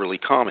qualified to really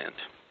comment.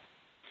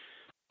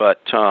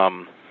 But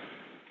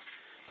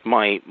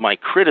my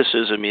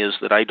criticism is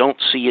that I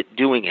don't see it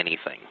doing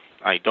anything.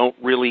 I don't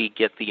really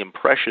get the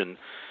impression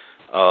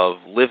of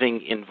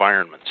living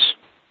environments.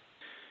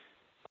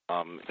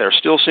 They're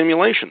still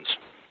simulations,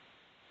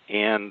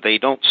 and they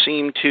don't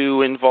seem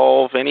to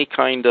involve any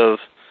kind of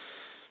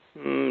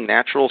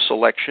natural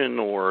selection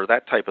or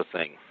that type of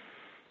thing.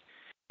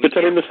 But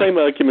I mean, the same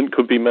argument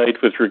could be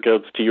made with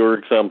regards to your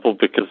example,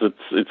 because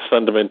it's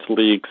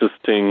fundamentally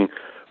existing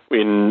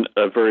in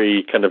a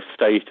very kind of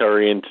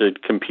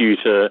state-oriented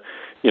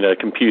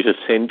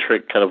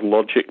computer-centric kind of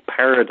logic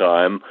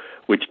paradigm,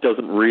 which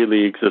doesn't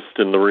really exist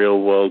in the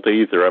real world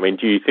either. I mean,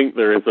 do you think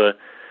there is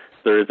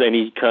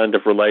any kind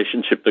of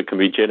relationship that can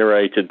be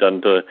generated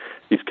under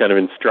these kind of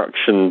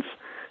instructions,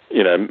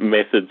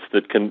 methods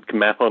that can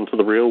map onto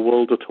the real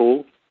world at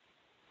all?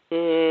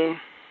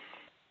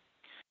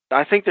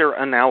 I think they're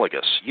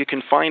analogous. You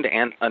can find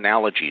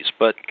analogies,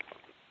 but,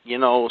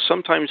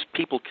 sometimes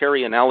people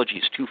carry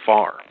analogies too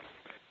far.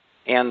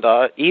 And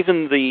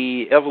even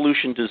the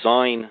evolution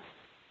design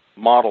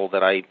model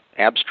that I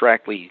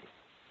abstractly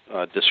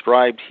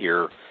described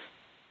here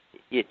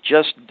it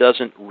just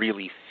doesn't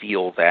really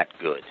feel that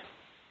good.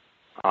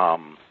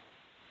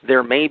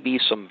 There may be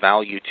some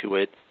value to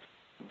it,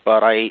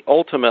 but I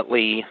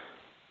ultimately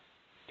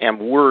am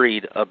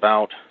worried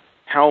about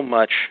how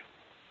much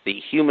the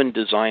human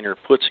designer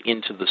puts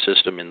into the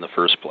system in the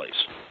first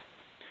place.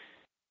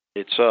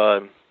 It's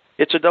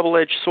a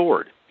double-edged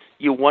sword.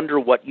 You wonder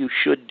what you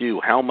should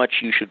do, how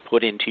much you should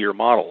put into your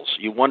models.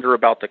 You wonder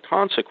about the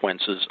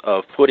consequences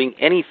of putting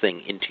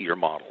anything into your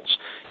models,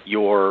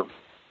 your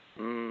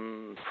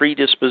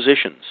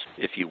predispositions,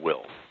 if you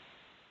will.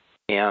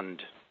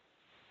 And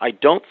I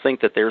don't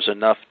think that there's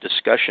enough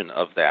discussion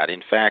of that.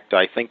 In fact,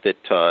 I think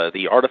that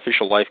the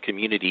artificial life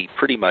community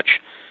pretty much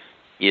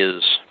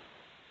is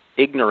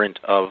ignorant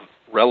of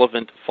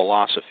relevant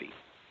philosophy.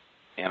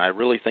 And I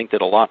really think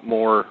that a lot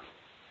more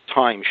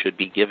time should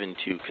be given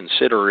to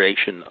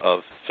consideration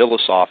of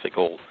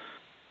philosophical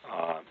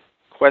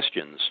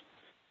questions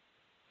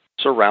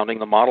surrounding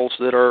the models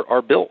that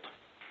are built.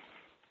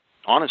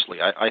 Honestly,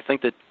 I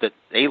think that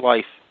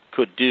A-Life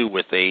could do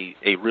with a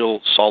real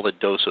solid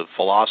dose of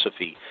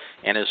philosophy.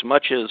 And as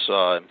much as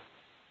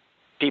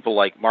people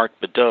like Mark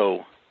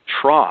Bedeau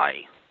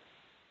try,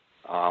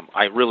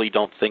 I really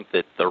don't think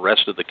that the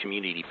rest of the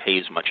community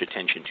pays much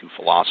attention to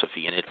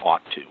philosophy, and it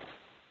ought to.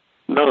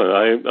 No,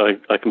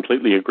 I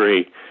completely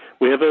agree.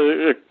 We have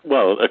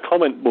a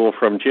comment more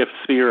from Jeff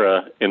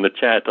Sphera in the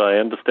chat. I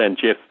understand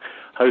Jeff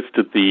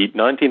hosted the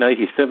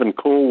 1987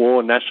 Core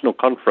War National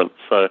Conference,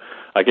 so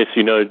I guess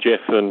you know Jeff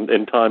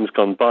in times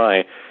gone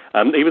by.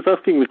 He was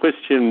asking the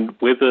question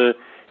whether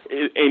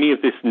any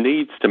of this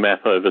needs to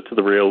map over to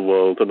the real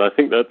world, and I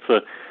think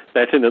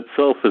that in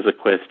itself is a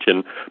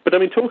question. But I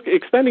mean,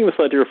 expanding this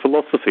idea of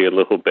philosophy a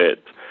little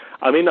bit,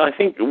 I mean, I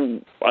think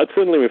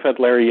certainly we've had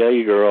Larry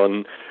Yeager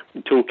on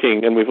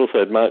talking, and we've also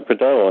had Mark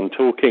Bedeau on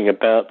talking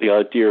about the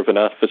idea of an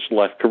artificial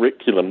life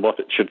curriculum, what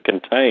it should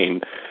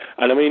contain.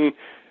 And I mean,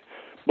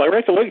 my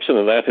recollection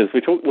of that is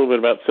we talked a little bit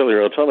about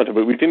cellular automata,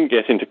 but we didn't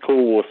get into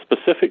Core War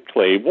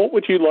specifically. What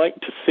would you like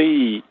to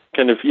see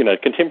kind of,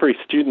 contemporary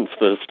students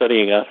that are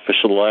studying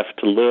artificial life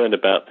to learn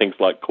about things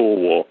like Core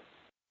War?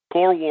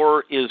 Core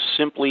War is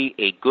simply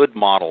a good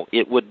model.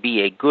 It would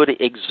be a good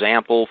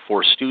example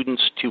for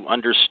students to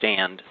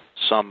understand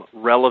some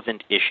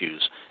relevant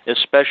issues,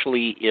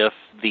 especially if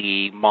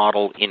the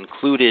model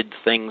included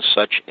things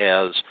such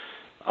as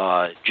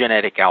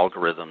genetic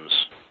algorithms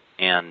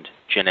and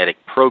genetic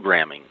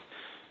programming.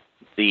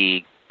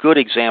 The good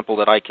example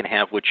that I can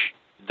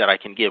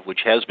give, which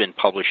has been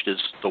published, is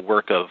the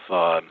work of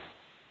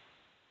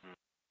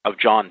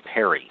John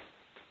Perry,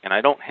 and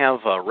I don't have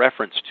a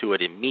reference to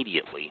it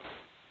immediately.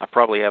 I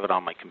probably have it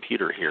on my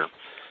computer here,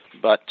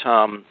 but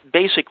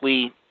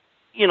basically,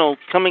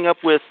 coming up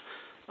with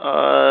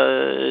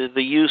the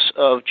use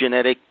of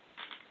genetic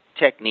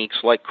techniques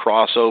like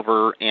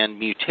crossover and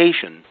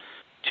mutation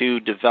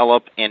to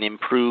develop and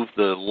improve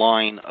the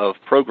line of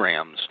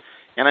programs.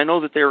 And I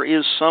know that there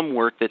is some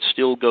work that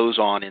still goes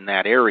on in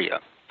that area.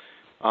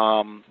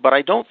 But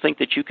I don't think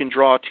that you can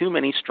draw too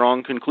many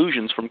strong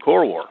conclusions from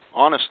Core War,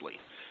 honestly.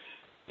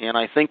 And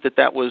I think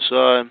that was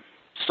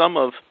some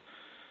of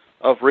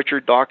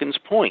Richard Dawkins'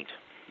 point.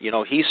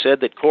 He said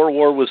that Core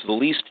War was the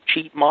least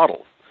cheat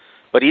model,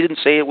 but he didn't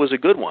say it was a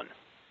good one.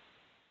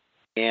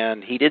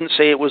 And he didn't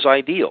say it was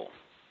ideal.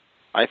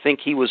 I think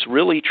he was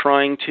really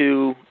trying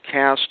to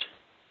cast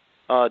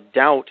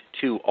doubt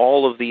to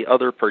all of the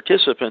other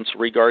participants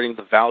regarding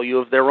the value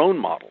of their own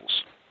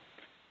models.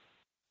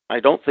 I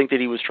don't think that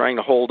he was trying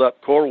to hold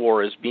up Core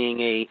War as being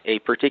a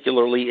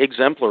particularly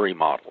exemplary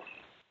model.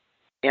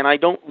 And I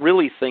don't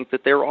really think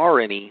that there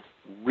are any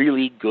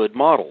really good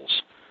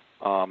models.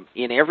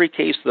 In every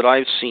case that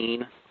I've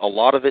seen, a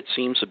lot of it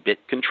seems a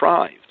bit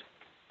contrived,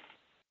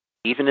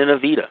 even in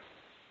Avita.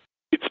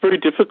 It's very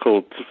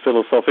difficult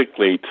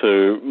philosophically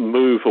to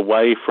move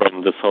away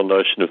from this whole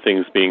notion of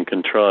things being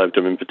contrived,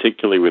 I mean,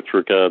 particularly with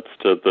regards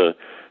to the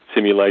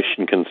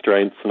simulation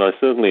constraints. And I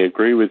certainly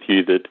agree with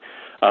you that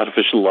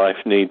artificial life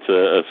needs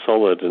a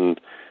solid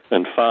and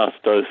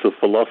fast dose of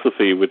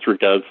philosophy with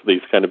regards to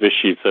these kind of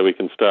issues so we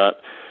can start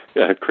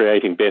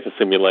creating better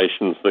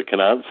simulations that can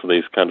answer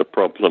these kind of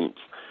problems.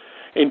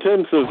 In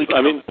terms of,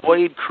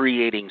 avoid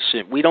creating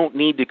we don't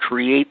need to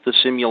create the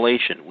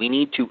simulation. We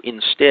need to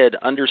instead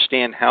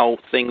understand how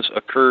things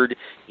occurred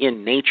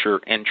in nature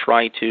and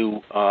try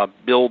to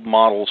build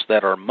models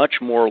that are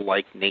much more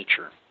like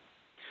nature.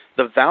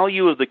 The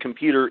value of the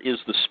computer is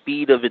the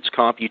speed of its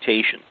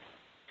computation.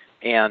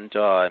 And,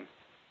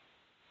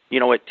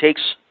 it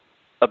takes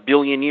 1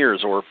 billion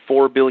years or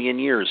 4 billion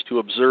years to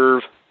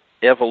observe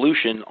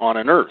evolution on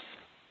an Earth.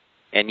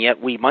 And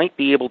yet we might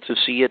be able to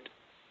see it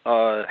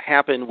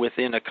happen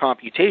within a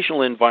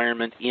computational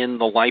environment in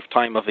the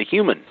lifetime of a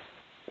human,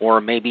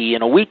 or maybe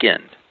in a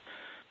weekend.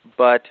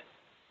 But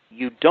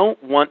you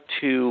don't want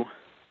to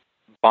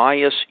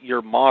bias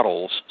your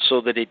models so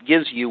that it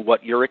gives you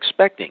what you're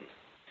expecting.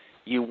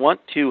 You want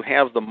to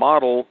have the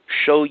model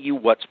show you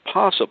what's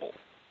possible,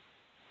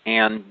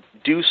 and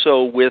do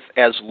so with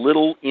as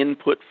little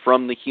input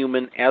from the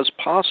human as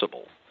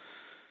possible.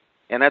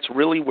 And that's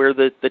really where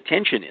the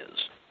tension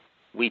is.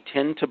 we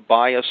tend to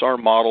bias our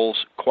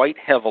models quite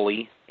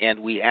heavily,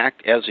 and we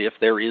act as if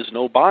there is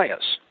no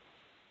bias.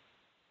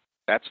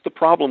 That's the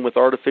problem with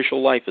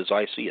artificial life as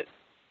I see it.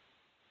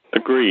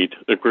 Agreed.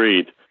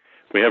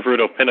 We have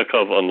Rudolf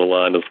Pennikov on the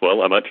line as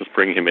well. I might just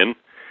bring him in.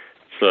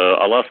 So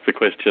I'll ask the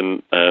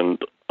question and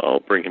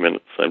I'll bring him in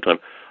at the same time.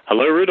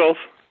 Hello, Rudolf.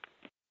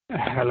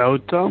 Hello,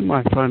 Tom.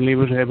 I finally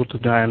was able to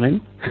dial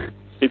in.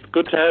 It's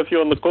good to have you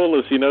on the call.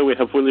 As you know, we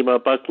have William R.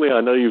 Buckley.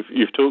 I know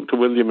you've talked to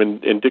William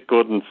in Dick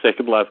Gordon's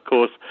Second Life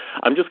course.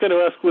 I'm just going to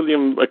ask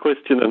William a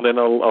question, and then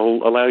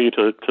I'll allow you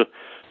to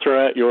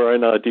throw out your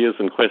own ideas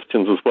and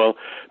questions as well.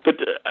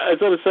 But as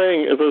I was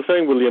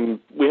saying, William,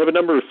 we have a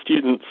number of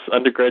students,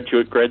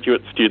 undergraduate,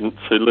 graduate students,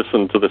 who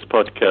listen to this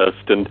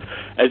podcast. And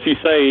as you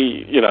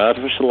say,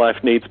 artificial life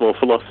needs more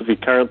philosophy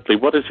currently.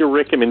 What is your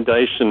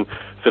recommendation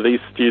for these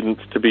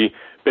students to be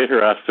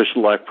better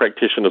artificial life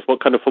practitioners?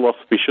 What kind of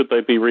philosophy should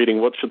they be reading?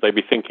 What should they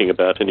be thinking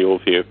about, in your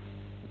view?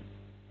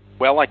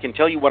 Well, I can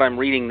tell you what I'm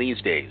reading these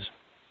days,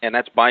 and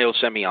that's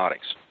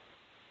biosemiotics.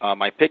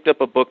 I picked up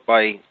a book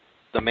by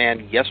the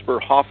man Jesper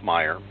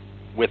Hoffmeyer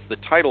with the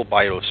title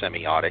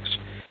Biosemiotics,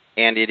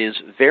 and it is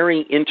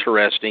very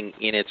interesting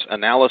in its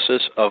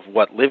analysis of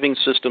what living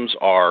systems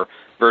are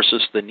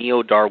versus the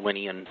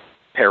neo-Darwinian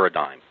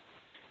paradigm.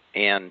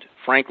 And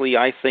frankly,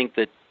 I think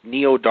that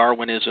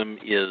neo-Darwinism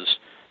is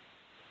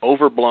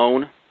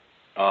overblown,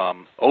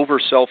 over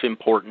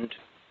self-important,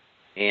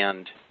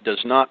 and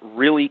does not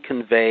really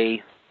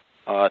convey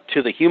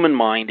to the human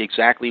mind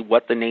exactly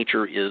what the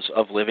nature is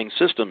of living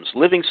systems.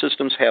 Living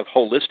systems have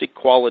holistic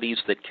qualities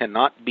that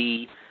cannot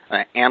be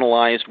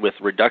analyzed with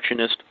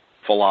reductionist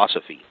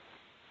philosophy.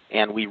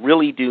 And we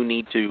really do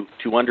need to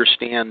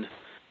understand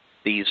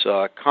these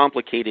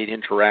complicated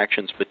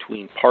interactions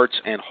between parts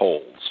and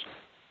wholes.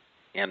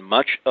 And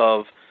much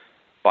of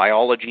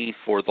biology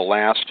for the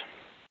last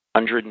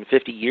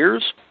 150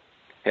 years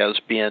has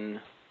been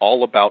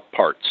all about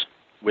parts,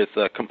 with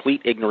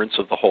complete ignorance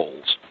of the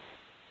wholes.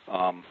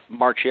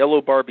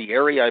 Marcello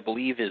Barbieri, I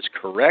believe, is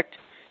correct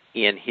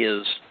in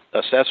his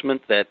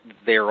assessment that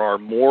there are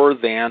more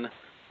than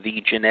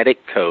the genetic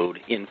code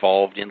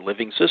involved in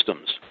living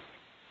systems.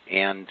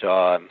 And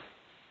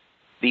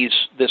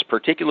this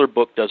particular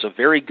book does a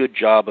very good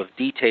job of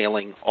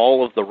detailing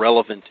all of the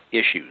relevant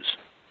issues.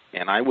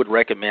 And I would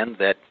recommend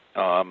that,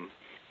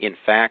 in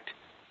fact,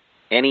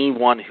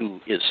 anyone who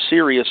is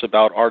serious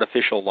about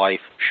artificial life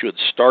should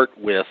start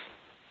with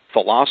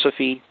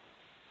philosophy,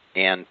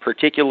 and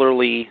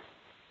particularly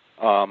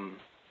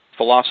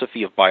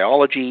philosophy of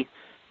biology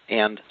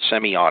and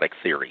semiotic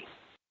theory.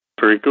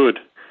 Very good.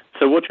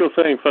 So what you're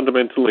saying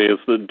fundamentally is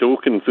that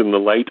Dawkins in the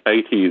late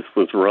 80s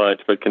was right,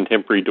 but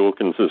contemporary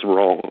Dawkins is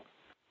wrong.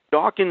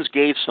 Dawkins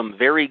gave some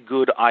very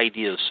good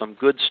ideas, some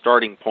good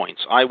starting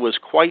points. I was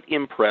quite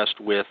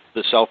impressed with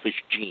The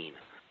Selfish Gene.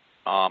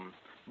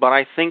 But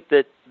I think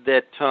that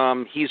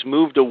he's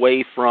moved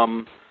away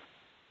from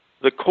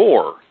the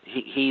core.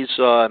 He's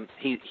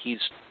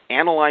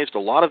analyzed a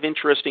lot of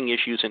interesting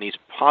issues, and he's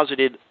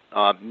posited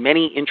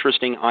many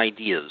interesting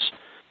ideas.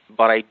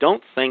 But I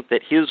don't think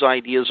that his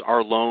ideas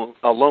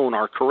alone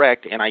are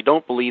correct, and I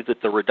don't believe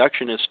that the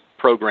reductionist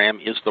program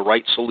is the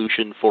right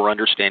solution for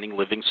understanding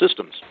living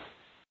systems.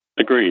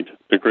 Agreed.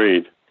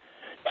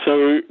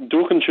 So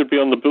Dawkins should be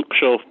on the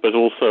bookshelf, but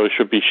also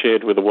should be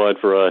shared with a wide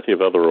variety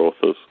of other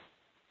authors.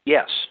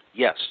 Yes,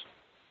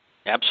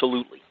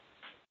 absolutely.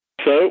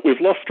 So we've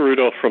lost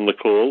Rudolf from the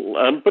call,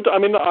 but I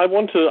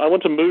want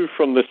to move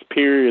from this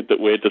period that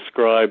we're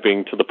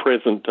describing to the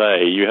present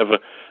day. You have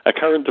a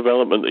current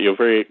development that you're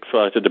very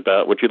excited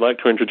about. Would you like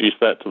to introduce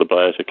that to the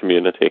biota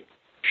community?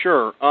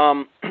 Sure.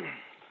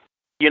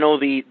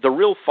 The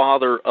real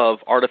father of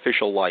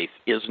artificial life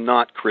is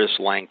not Chris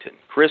Langton.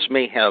 Chris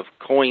may have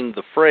coined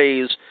the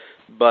phrase,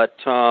 but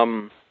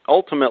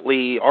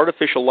ultimately,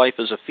 artificial life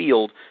as a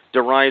field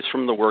derives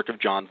from the work of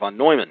John von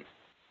Neumann.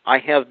 I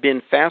have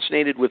been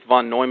fascinated with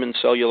von Neumann's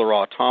cellular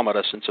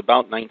automata since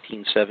about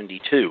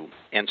 1972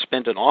 and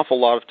spent an awful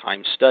lot of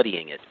time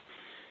studying it.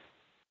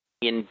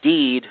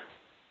 Indeed,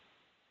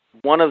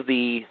 one of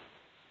the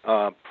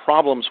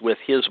problems with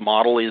his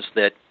model is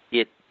that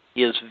it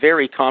is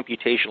very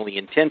computationally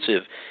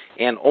intensive,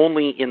 and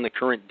only in the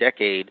current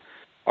decade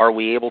are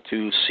we able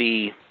to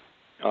see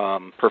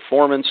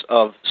performance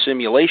of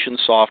simulation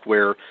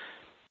software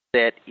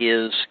that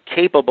is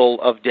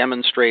capable of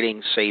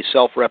demonstrating, say,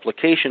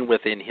 self-replication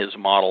within his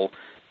model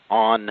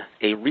on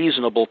a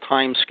reasonable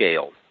time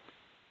scale.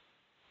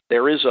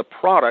 There is a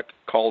product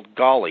called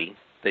Golly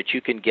that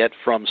you can get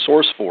from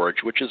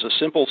SourceForge, which is a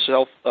simple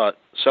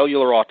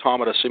cellular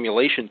automata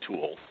simulation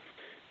tool.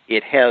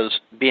 It has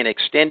been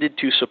extended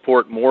to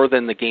support more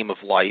than the game of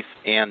life,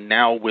 and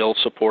now will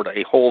support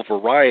a whole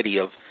variety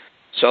of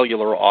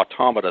cellular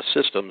automata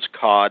systems,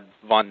 COD,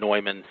 von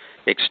Neumann,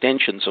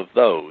 extensions of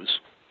those.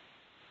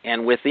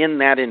 And within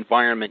that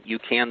environment, you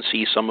can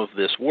see some of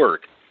this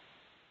work.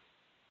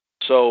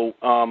 So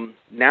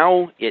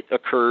now it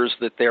occurs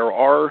that there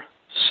are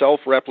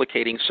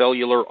self-replicating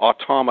cellular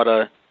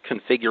automata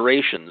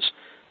configurations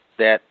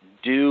that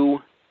do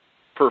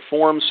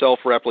perform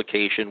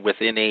self-replication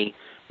within a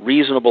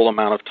reasonable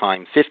amount of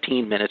time,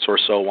 15 minutes or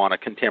so on a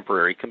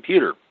contemporary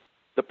computer.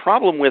 The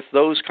problem with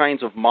those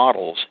kinds of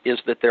models is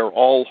that they're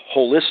all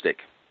holistic.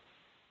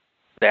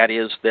 That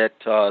is that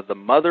the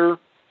mother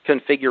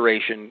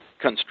configuration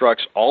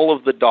constructs all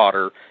of the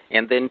daughter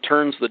and then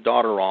turns the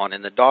daughter on,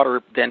 and the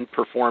daughter then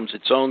performs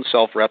its own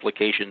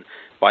self-replication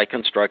by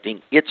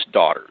constructing its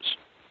daughters.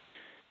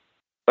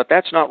 But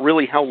that's not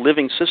really how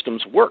living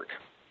systems work.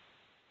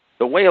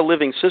 The way a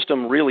living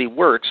system really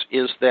works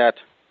is that,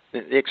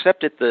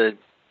 except at the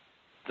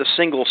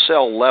single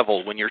cell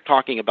level, when you're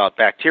talking about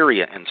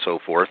bacteria and so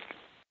forth,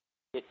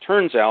 it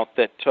turns out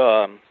that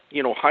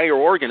higher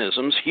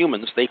organisms,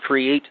 humans, they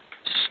create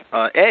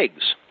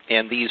eggs,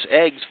 and these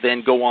eggs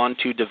then go on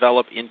to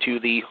develop into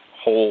the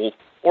whole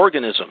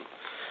organism,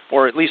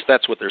 or at least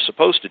that's what they're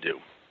supposed to do.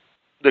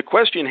 The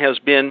question has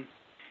been,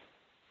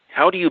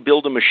 how do you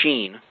build a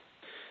machine?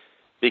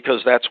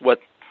 Because that's what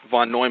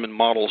von Neumann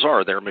models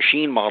are. They're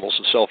machine models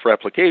of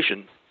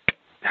self-replication.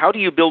 How do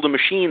you build a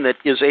machine that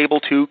is able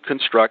to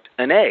construct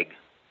an egg?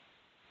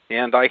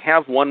 And I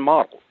have one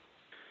model.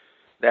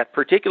 That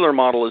particular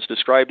model is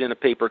described in a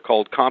paper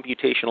called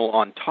Computational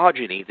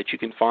Ontogeny that you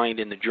can find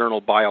in the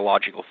journal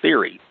Biological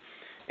Theory.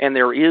 And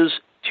there is,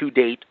 to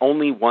date,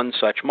 only one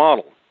such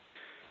model.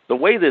 The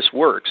way this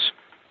works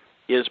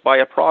is by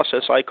a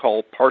process I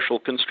call partial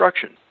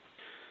construction.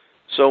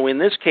 So in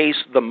this case,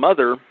 the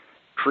mother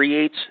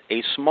creates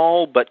a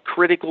small but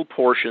critical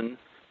portion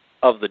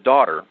of the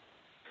daughter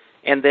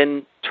and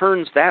then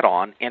turns that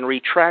on and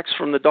retracts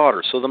from the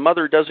daughter. So the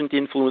mother doesn't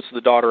influence the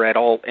daughter at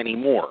all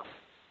anymore.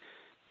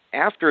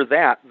 After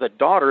that, the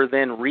daughter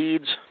then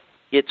reads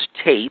its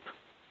tape,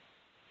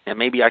 and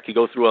maybe I could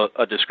go through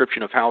a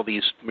description of how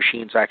these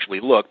machines actually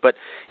look, but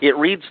it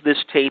reads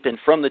this tape, and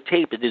from the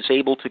tape it is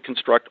able to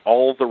construct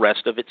all the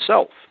rest of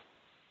itself.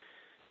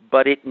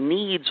 But it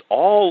needs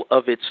all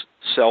of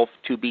itself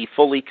to be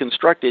fully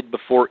constructed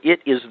before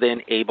it is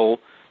then able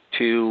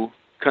to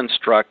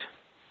construct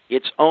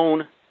its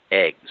own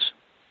eggs.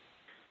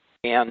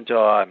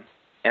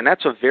 And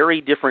that's a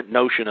very different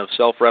notion of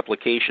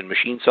self-replication,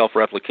 machine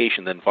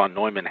self-replication, than von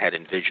Neumann had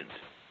envisioned.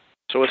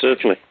 So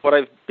essentially, what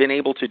I've been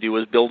able to do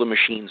is build a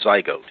machine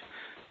zygote.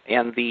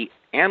 And the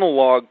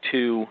analog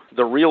to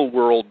the real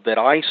world that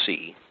I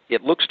see,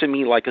 it looks to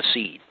me like a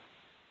seed.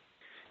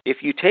 If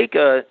you take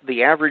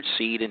the average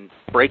seed and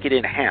break it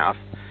in half,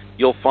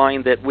 you'll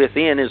find that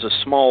within is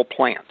a small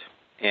plant.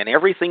 And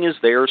everything is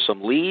there,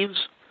 some leaves,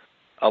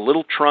 a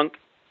little trunk,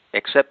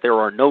 except there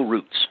are no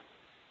roots.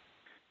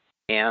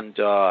 And,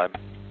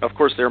 of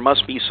course, there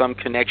must be some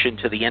connection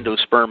to the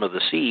endosperm of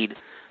the seed,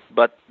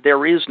 but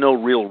there is no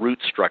real root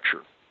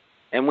structure.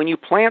 And when you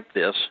plant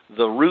this,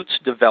 the roots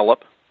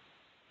develop,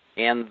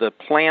 and the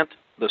plant,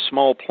 the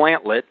small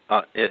plantlet,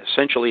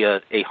 essentially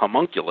a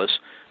homunculus,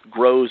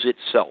 grows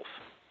itself.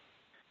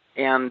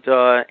 And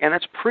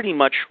that's pretty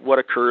much what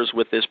occurs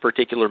with this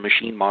particular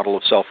machine model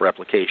of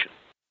self-replication.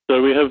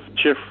 So we have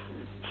Jeff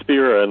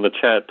Spira in the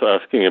chat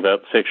asking about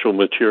sexual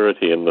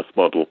maturity in this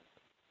model.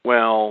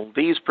 Well,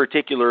 these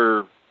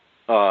particular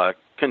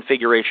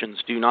configurations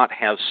do not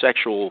have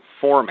sexual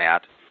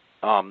format.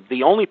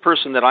 The only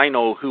person that I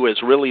know who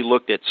has really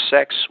looked at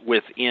sex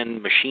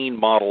within machine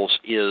models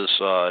is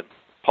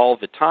Paul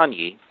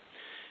Vitagni,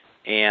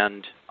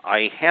 and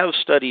I have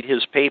studied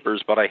his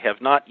papers, but I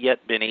have not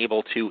yet been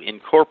able to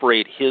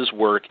incorporate his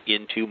work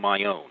into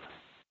my own.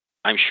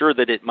 I'm sure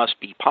that it must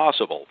be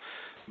possible,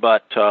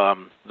 but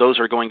those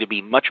are going to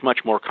be much, much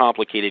more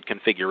complicated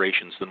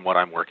configurations than what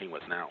I'm working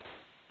with now.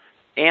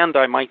 And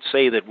I might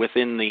say that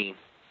within the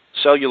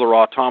cellular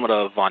automata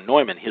of von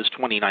Neumann, his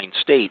 29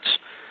 states,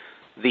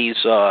 these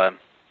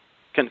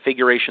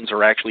configurations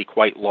are actually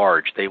quite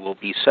large. They will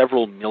be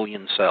several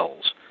million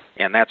cells,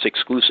 and that's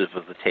exclusive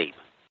of the tape.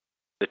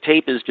 The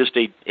tape is just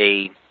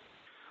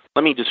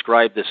let me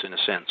describe this in a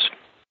sense.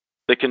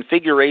 The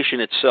configuration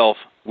itself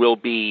will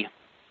be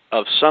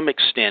of some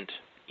extent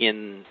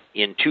in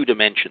 2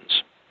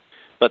 dimensions,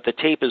 but the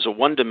tape is a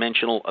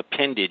one-dimensional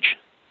appendage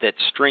that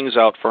strings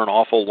out for an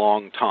awful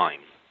long time.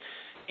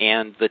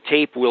 And the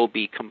tape will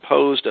be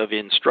composed of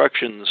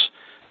instructions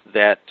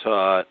that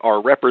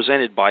are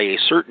represented by a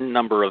certain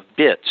number of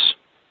bits.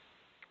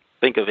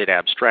 Think of it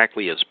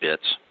abstractly as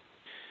bits.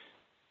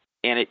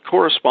 And it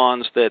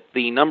corresponds that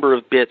the number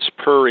of bits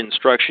per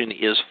instruction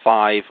is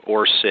 5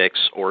 or 6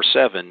 or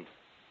 7.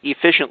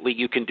 Efficiently,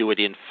 you can do it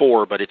in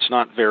 4, but it's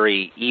not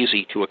very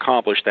easy to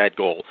accomplish that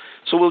goal.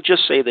 So we'll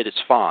just say that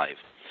it's 5.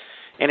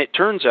 And it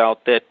turns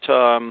out that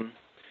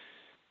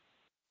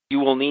you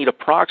will need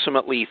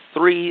approximately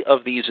 3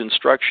 of these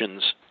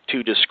instructions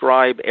to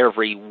describe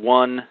every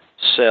one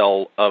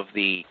cell of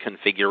the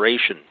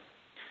configuration.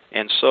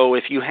 And so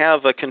if you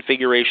have a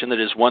configuration that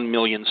is 1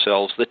 million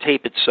cells, the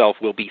tape itself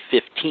will be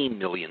 15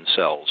 million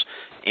cells.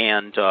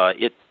 And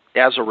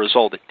as a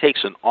result, it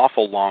takes an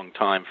awful long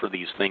time for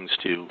these things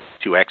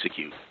to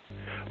execute.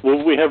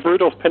 Well, we have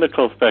Rudolf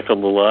Penikoff back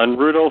on the line.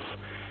 Rudolf,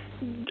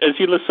 as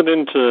you listen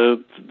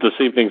into this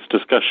evening's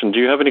discussion, do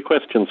you have any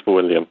questions for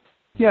William?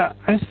 Yeah,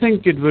 I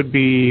think it would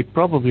be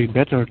probably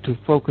better to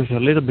focus a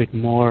little bit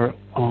more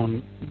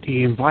on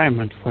the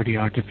environment for the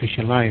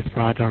artificial life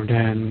rather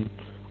than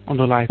on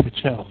the life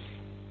itself.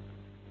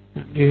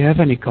 Do you have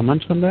any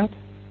comments on that?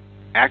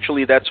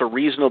 Actually, that's a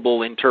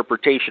reasonable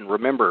interpretation.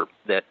 Remember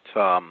that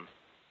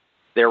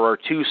there are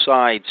two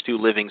sides to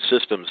living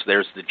systems.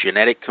 There's the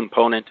genetic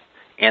component,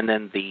 and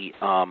then the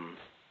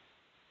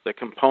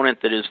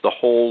component that is the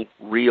whole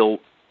real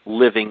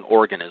living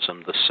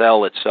organism, the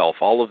cell itself,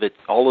 all of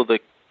the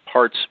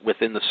parts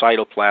within the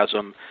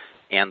cytoplasm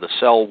and the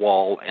cell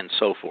wall and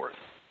so forth.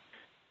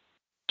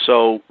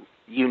 So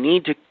you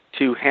need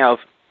to have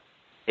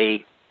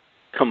a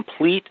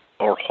complete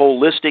or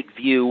holistic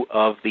view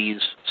of these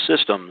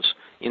systems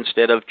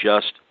instead of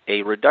just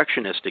a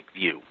reductionistic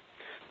view.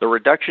 The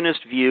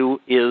reductionist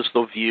view is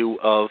the view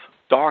of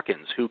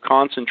Dawkins, who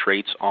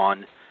concentrates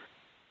on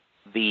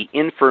the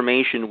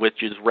information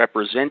which is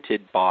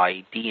represented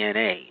by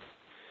DNA.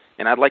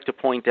 And I'd like to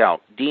point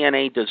out,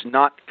 DNA does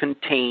not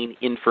contain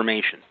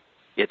information.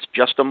 It's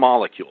just a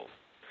molecule.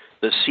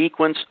 The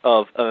sequence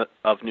of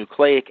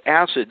nucleic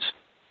acids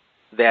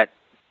that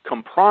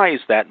comprise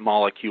that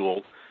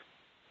molecule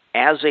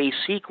as a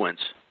sequence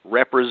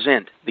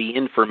represent the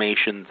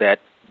information that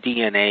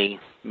DNA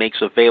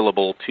makes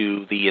available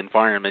to the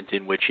environment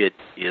in which it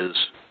is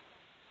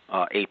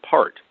a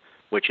part,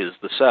 which is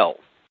the cell.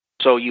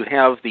 So you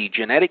have the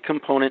genetic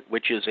component,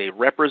 which is a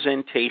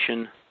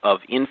representation of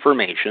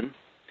information,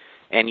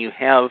 and you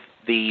have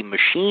the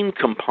machine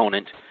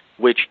component,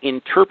 which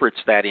interprets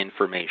that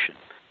information.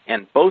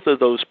 And both of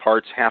those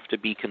parts have to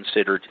be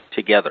considered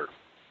together.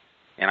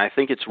 And I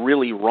think it's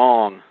really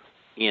wrong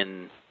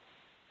in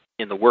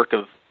the work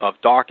of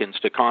Dawkins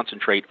to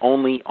concentrate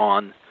only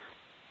on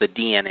the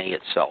DNA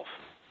itself.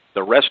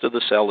 The rest of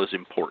the cell is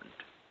important.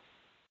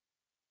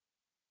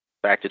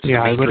 In fact, it's the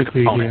major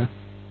component.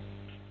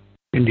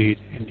 Yeah.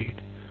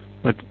 Indeed.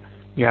 But,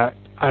 yeah,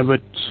 I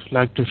would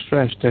like to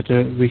stress that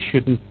we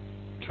shouldn't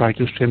try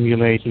to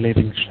simulate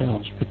living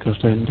cells, because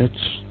then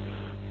that's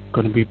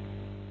going to be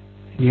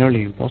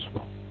nearly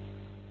impossible.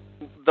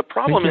 The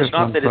problem is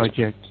not that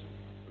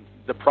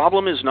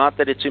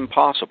it's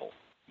impossible.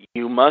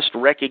 You must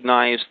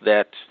recognize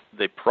that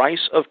the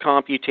price of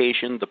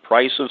computation, the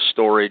price of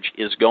storage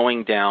is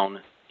going down.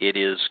 It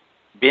has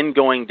been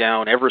going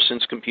down ever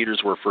since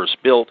computers were first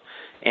built,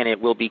 and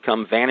it will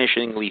become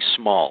vanishingly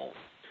small.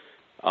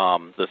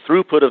 The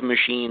throughput of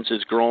machines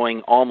is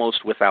growing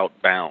almost without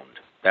bound.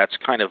 That's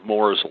kind of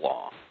Moore's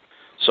law.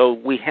 So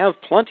we have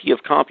plenty of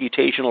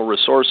computational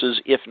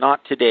resources, if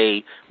not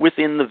today,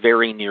 within the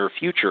very near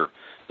future.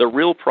 The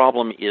real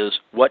problem is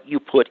what you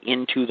put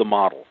into the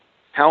model.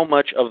 How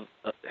much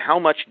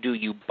do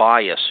you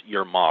bias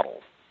your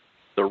model?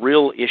 The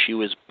real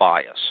issue is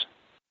bias.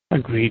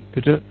 Agreed.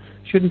 But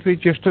shouldn't we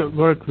just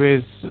work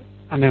with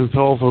an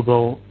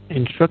evolvable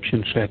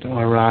instruction set,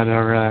 or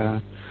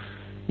rather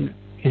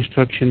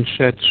instruction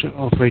sets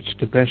of which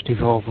the best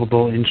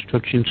evolvable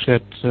instruction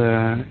set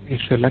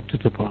is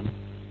selected upon,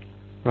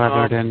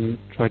 rather than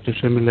try to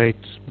simulate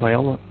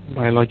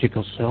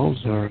biological cells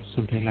or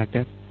something like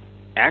that?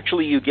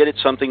 Actually, you get at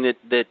something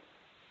that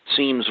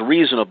seems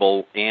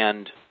reasonable,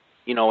 and,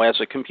 as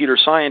a computer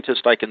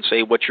scientist, I can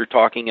say what you're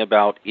talking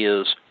about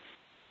is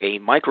a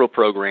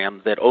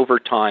microprogram that over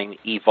time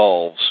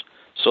evolves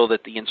so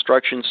that the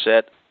instruction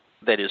set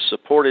that is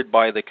supported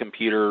by the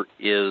computer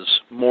is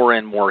more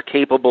and more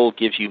capable,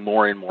 gives you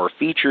more and more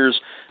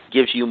features,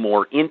 gives you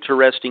more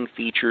interesting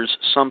features,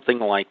 something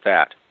like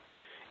that.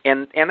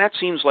 And that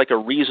seems like a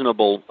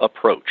reasonable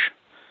approach,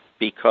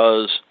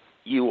 because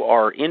you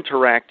are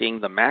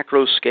interacting the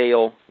macro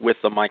scale with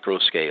the micro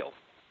scale.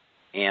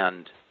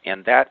 And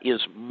that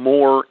is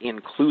more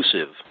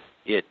inclusive.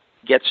 It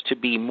gets to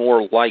be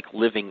more like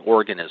living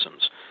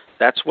organisms.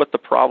 That's what the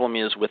problem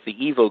is with the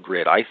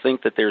EvoGrid. I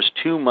think that there's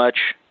too much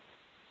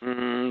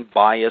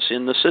bias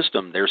in the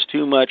system. There's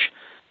too much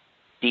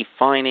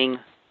defining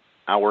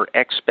our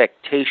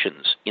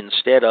expectations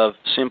instead of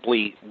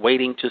simply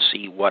waiting to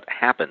see what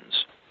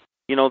happens.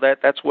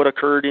 That's what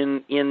occurred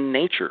in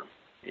nature.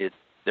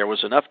 There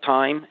was enough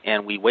time,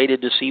 and we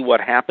waited to see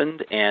what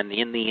happened, and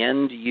in the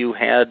end, you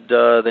had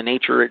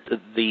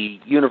the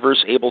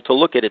universe able to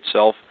look at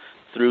itself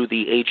through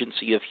the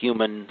agency of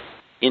human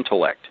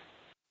intellect.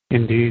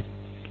 Indeed.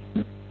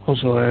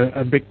 Also,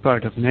 a big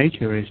part of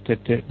nature is that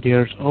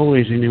there's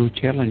always a new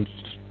challenge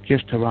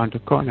just around the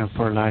corner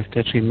for life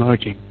that's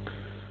emerging.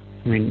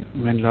 I mean,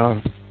 when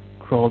love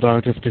crawled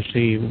out of the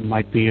sea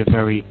might be a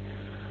very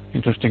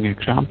interesting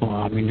example.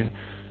 I mean,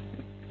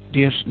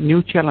 there's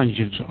new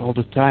challenges all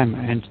the time,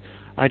 and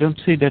I don't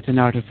see that in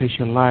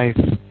artificial life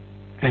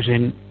as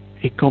in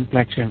a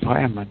complex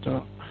environment.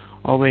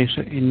 Always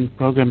in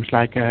programs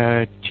like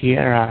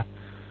Tierra,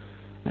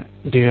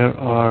 there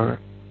are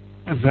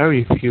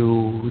very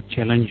few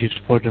challenges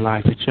for the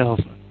life itself,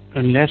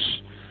 unless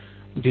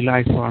the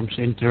life forms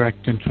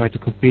interact and try to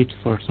compete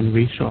for some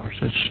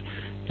resources.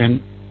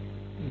 Then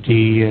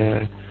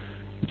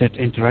that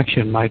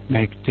interaction might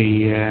make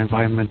the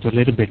environment a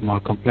little bit more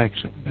complex,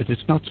 but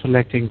it's not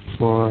selecting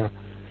for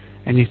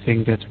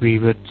anything that we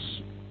would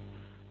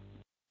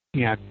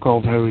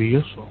call very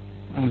useful,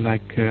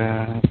 like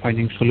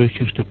finding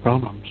solutions to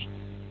problems.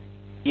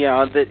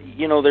 Yeah,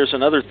 there's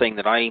another thing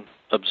that I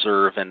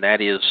observe, and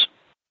that is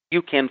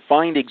you can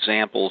find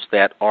examples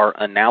that are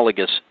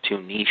analogous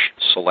to niche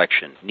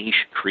selection,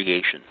 niche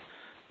creation,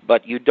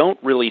 but you don't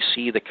really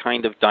see the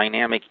kind of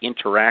dynamic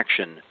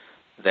interaction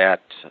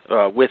that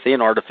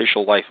within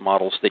artificial life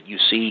models that you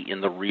see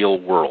in the real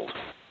world,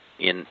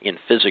 in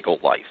physical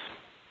life.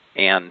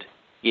 And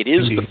it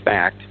is the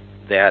fact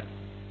that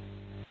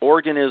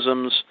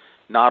organisms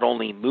not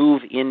only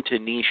move into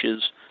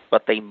niches,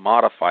 but they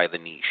modify the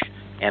niche.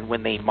 And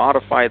when they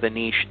modify the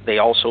niche, they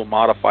also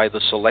modify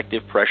the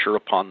selective pressure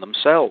upon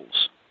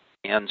themselves.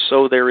 And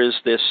so there is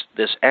this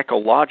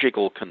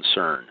ecological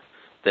concern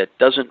that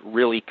doesn't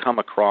really come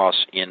across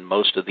in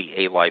most of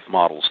the A-life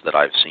models that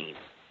I've seen.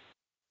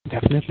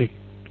 Definitely.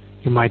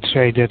 You might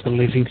say that a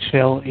living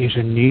cell is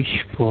a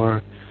niche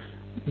for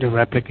the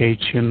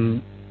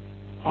replication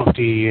of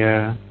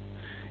the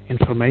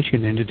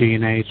information in the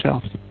DNA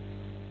itself.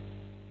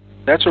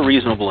 That's a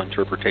reasonable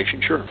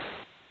interpretation, sure.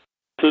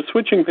 So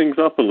switching things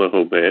up a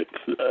little bit,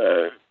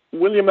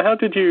 William, how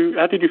did you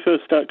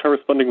first start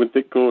corresponding with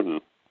Dick Gordon?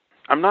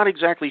 I'm not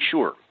exactly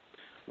sure.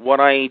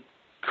 What I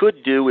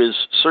could do is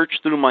search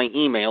through my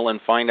email and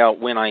find out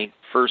when I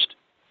first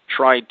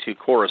tried to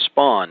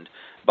correspond,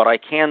 but I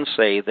can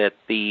say that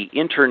the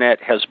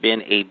Internet has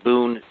been a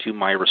boon to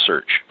my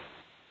research.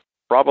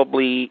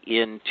 Probably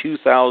in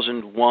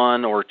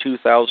 2001 or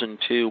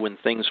 2002, when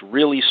things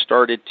really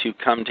started to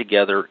come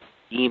together,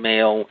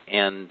 email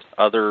and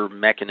other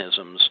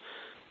mechanisms,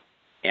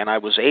 and I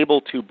was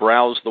able to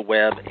browse the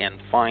web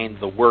and find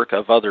the work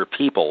of other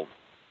people.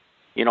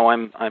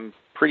 I'm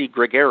pretty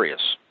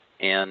gregarious,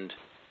 and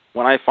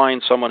when I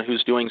find someone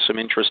who's doing some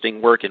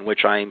interesting work in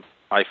which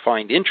I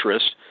find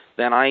interest,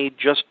 then I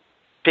just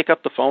pick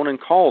up the phone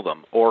and call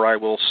them, or I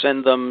will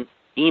send them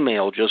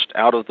email just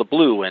out of the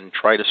blue and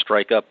try to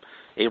strike up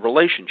a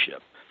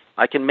relationship.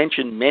 I can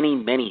mention many,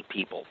 many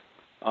people.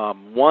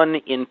 One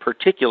in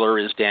particular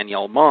is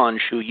Danielle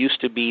Monge, who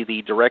used to be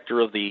the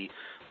director of the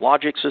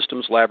Logic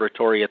Systems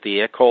Laboratory at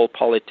the École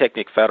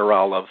Polytechnique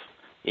Fédérale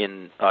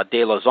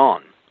de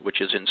Lausanne, which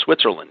is in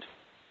Switzerland.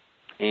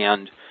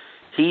 And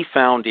he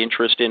found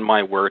interest in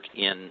my work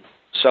in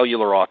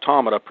cellular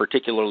automata,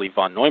 particularly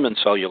von Neumann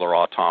cellular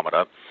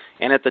automata.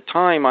 And at the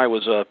time, I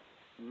was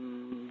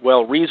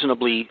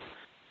reasonably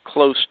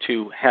close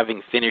to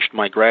having finished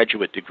my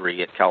graduate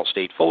degree at Cal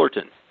State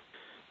Fullerton.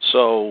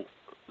 So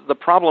the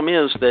problem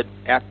is that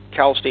at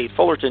Cal State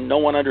Fullerton, no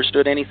one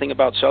understood anything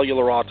about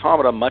cellular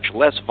automata, much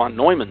less von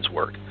Neumann's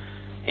work.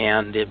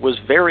 And it was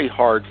very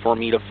hard for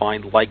me to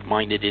find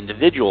like-minded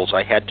individuals.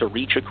 I had to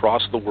reach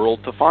across the world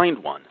to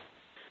find one.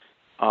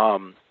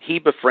 He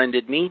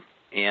befriended me,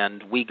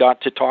 and we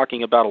got to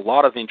talking about a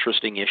lot of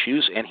interesting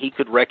issues, and he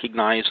could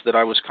recognize that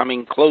I was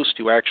coming close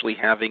to actually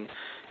having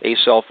a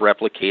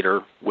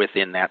self-replicator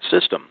within that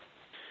system.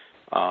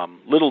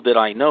 Little did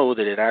I know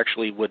that it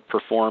actually would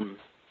perform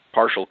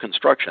partial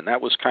construction.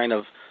 That was kind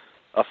of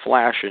a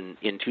flash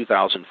in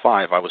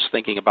 2005. I was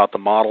thinking about the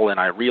model, and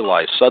I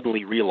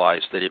suddenly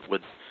realized that it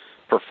would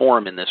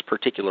perform in this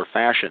particular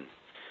fashion.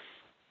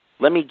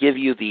 Let me give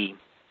you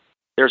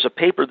there's a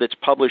paper that's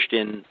published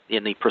in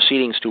the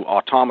Proceedings to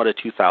Automata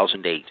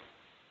 2008.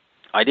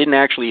 I didn't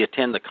actually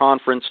attend the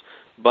conference,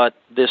 but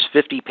this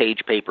 50-page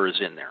paper is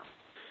in there.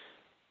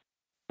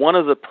 One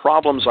of the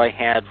problems I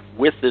had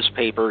with this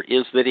paper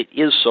is that it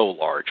is so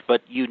large,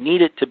 but you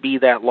need it to be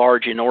that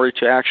large in order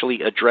to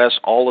actually address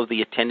all of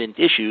the attendant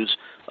issues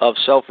of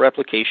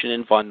self-replication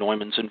in von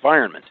Neumann's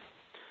environment.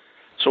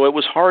 So it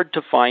was hard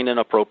to find an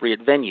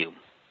appropriate venue.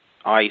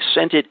 I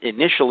sent it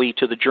initially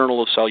to the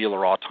Journal of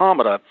Cellular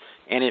Automata,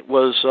 and it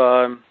was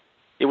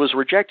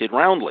rejected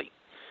roundly.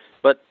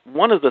 But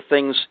one of the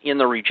things in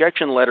the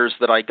rejection letters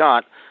that I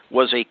got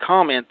was a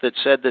comment that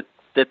said that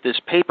this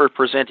paper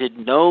presented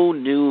no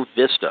new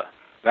vista.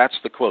 That's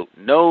the quote,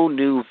 no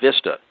new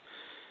vista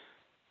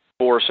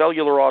for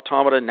cellular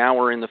automata now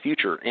or in the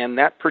future. And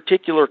that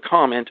particular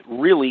comment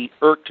really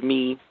irked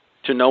me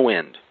to no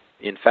end.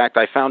 In fact,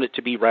 I found it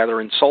to be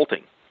rather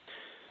insulting.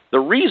 The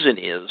reason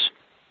is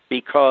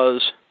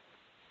because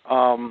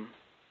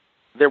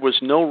there was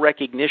no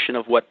recognition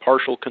of what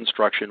partial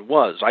construction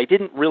was. I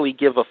didn't really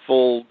give a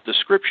full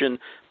description,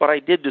 but I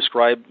did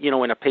describe,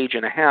 in a page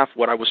and a half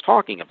what I was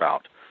talking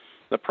about.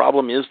 The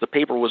problem is the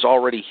paper was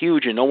already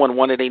huge, and no one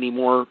wanted any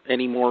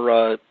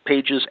more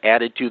pages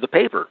added to the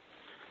paper.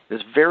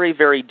 It's very,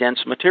 very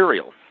dense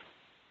material.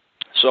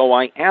 So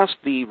I asked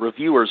the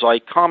reviewers, I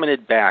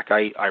commented back,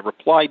 I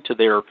replied to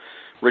their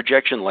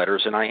rejection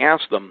letters, and I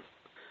asked them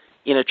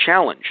in a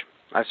challenge.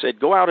 I said,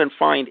 go out and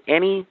find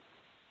any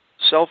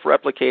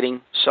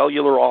self-replicating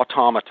cellular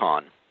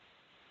automaton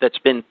that's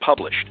been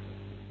published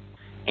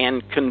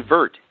and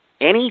convert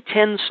any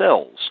 10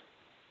 cells,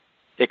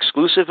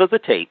 exclusive of the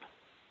tape,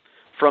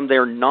 from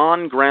their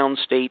non-ground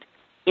state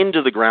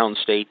into the ground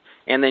state,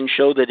 and then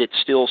show that it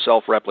still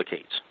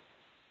self-replicates.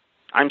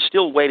 I'm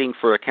still waiting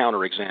for a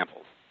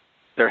counterexample.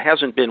 There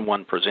hasn't been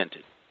one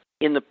presented.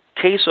 In the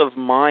case of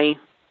my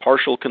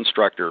partial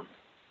constructor,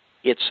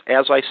 It's,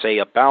 as I say,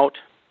 about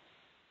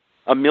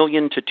 1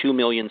 million to 2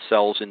 million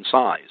cells in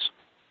size.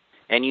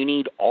 And you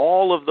need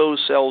all of those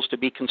cells to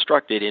be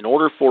constructed in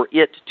order for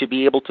it to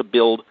be able to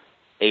build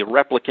a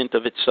replicant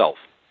of itself,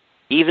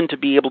 even to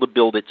be able to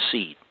build its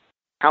seed.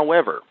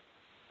 However,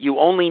 you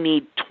only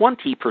need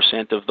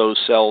 20% of those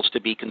cells to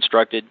be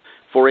constructed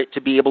for it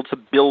to be able to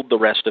build the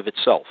rest of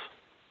itself.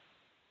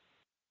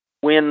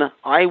 When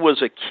I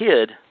was a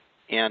kid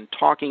and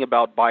talking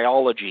about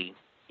biology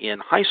in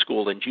high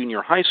school and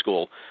junior high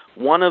school,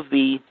 one of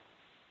the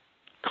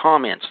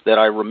comments that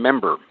I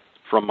remember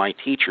from my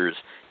teachers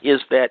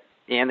is that,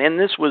 and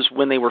this was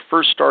when they were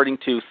first starting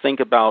to think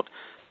about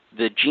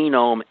the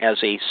genome as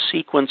a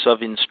sequence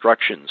of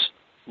instructions,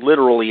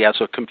 literally as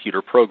a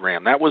computer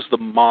program. That was the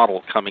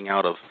model coming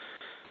out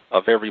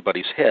of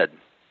everybody's head.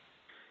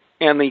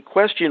 And the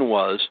question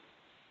was,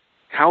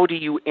 how do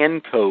you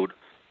encode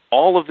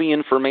all of the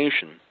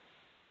information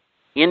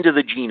into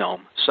the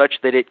genome such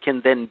that it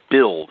can then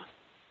build,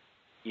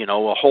 a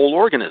whole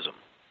organism?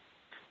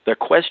 The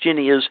question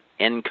is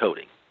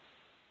encoding.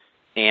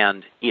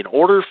 And in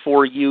order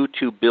for you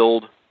to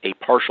build a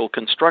partial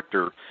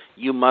constructor,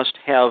 you must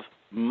have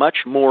much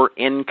more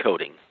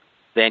encoding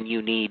than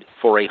you need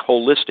for a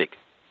holistic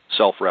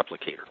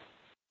self-replicator.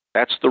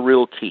 That's the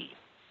real key.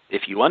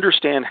 If you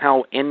understand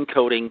how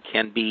encoding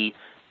can be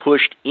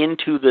pushed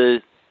into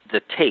the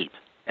tape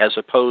as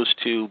opposed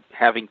to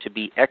having to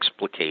be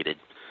explicated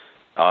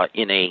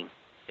in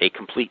a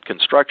complete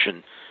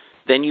construction,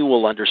 then you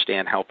will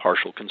understand how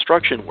partial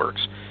construction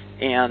works.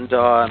 And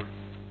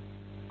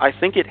I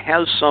think it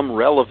has some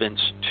relevance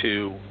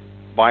to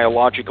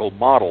biological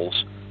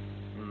models.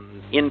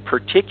 In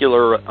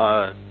particular,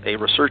 a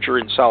researcher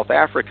in South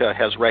Africa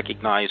has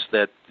recognized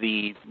that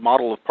the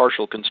model of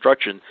partial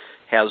construction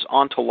has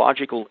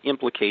ontological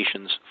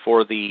implications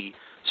for the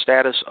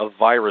status of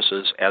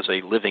viruses as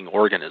a living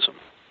organism.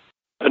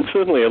 And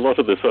certainly a lot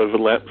of this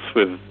overlaps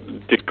with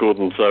Dick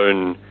Gordon's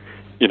own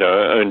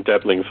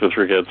dabblings with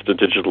regards to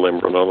digital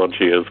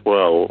embryology as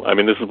well. I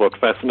mean, this is what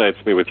fascinates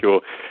me with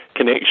your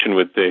connection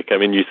with Dick. I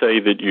mean, you say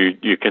that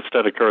you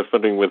started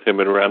corresponding with him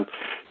in around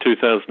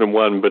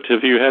 2001, but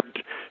have you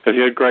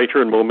had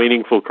greater and more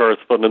meaningful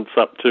correspondence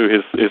up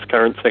to his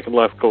current Second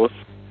Life course?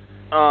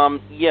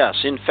 Yes.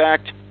 In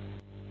fact,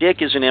 Dick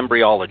is an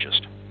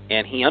embryologist,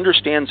 and he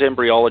understands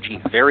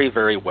embryology very,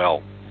 very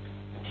well.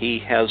 He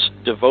has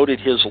devoted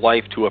his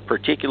life to a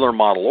particular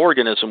model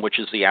organism, which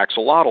is the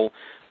axolotl,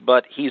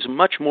 but he's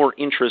much more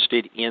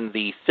interested in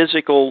the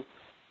physical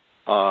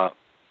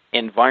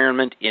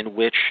environment in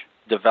which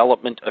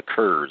development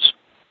occurs.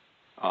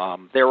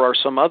 There are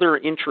some other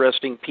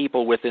interesting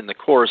people within the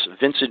course.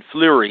 Vincent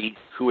Fleury,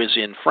 who is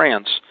in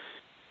France,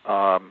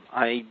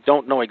 I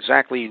don't know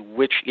exactly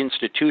which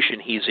institution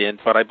he's in,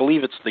 but I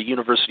believe it's the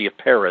University of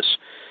Paris.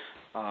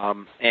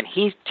 And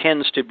he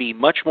tends to be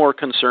much more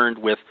concerned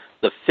with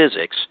the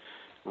physics.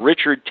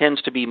 Richard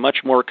tends to be much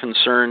more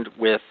concerned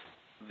with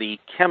the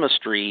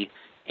chemistry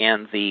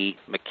and the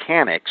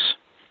mechanics.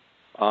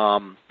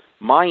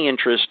 My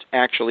interest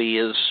actually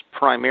is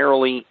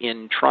primarily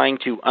in trying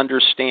to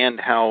understand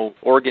how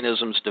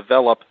organisms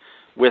develop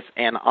with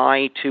an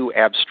eye to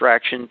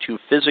abstraction to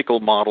physical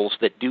models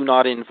that do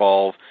not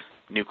involve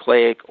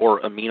nucleic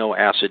or amino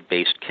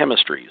acid-based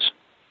chemistries.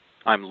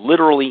 I'm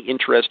literally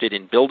interested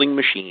in building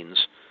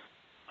machines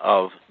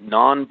of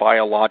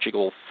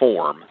non-biological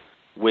form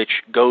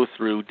which go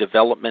through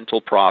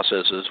developmental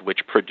processes, which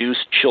produce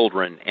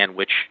children, and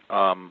which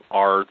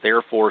are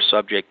therefore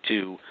subject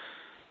to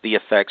the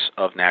effects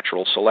of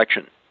natural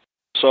selection.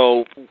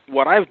 So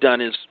what I've done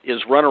is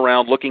run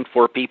around looking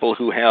for people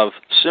who have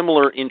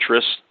similar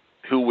interests,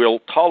 who will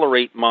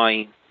tolerate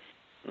my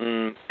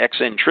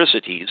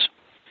eccentricities,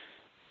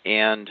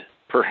 and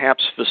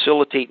perhaps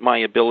facilitate my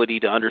ability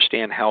to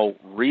understand how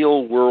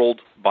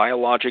real-world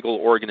biological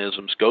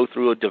organisms go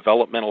through a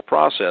developmental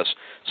process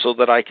so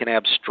that I can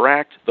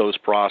abstract those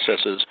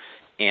processes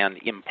and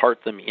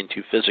impart them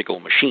into physical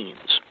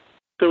machines.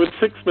 So with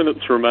 6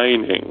 minutes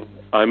remaining,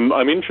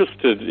 I'm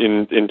interested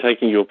in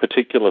taking your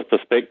particular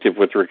perspective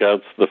with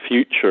regards to the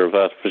future of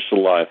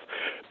artificial life,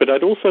 but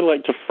I'd also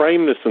like to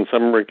frame this in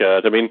some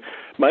regard. I mean,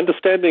 my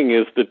understanding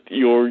is that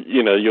you're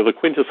the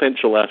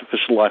quintessential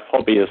artificial life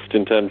hobbyist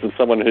in terms of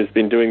someone who's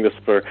been doing this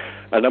for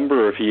a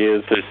number of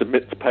years, who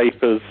submits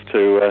papers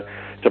to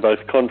both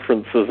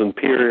conferences and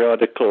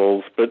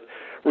periodicals, but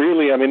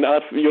really, I mean,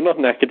 you're not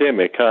an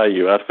academic, are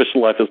you?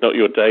 Artificial life is not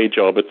your day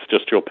job, it's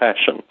just your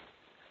passion.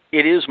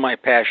 It is my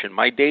passion.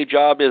 My day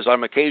job is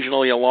I'm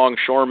occasionally a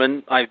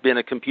longshoreman. I've been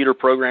a computer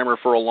programmer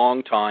for a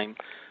long time.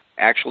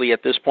 Actually,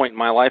 at this point in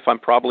my life, I'm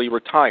probably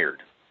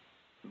retired.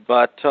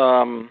 But,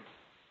 and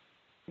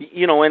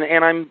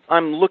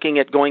I'm looking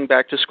at going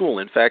back to school.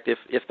 In fact,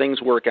 if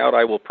things work out,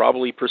 I will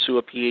probably pursue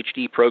a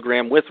PhD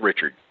program with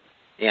Richard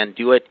and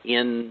do it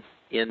in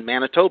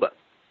Manitoba,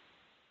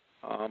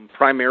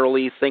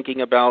 primarily thinking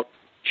about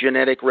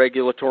genetic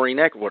regulatory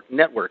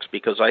networks,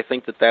 because I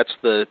think that that's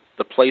the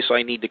place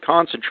I need to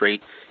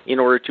concentrate in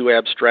order to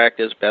abstract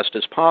as best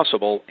as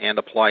possible and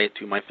apply it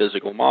to my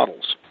physical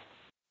models.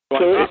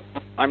 So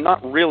I'm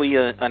not really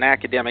an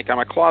academic. I'm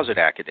a closet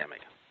academic.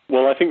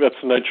 Well, I think that's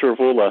the nature of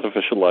all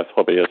artificial life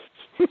hobbyists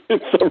in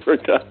some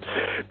regard.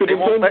 But they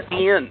won't let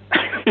me in.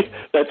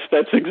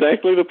 That's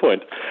exactly the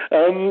point.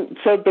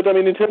 But I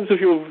mean, in terms of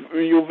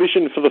your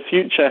vision for the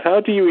future,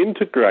 how do you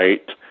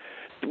integrate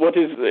what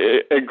is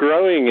a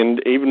growing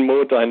and even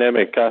more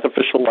dynamic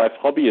artificial life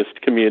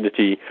hobbyist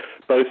community,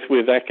 both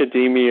with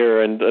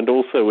academia and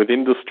also with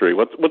industry?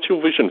 What's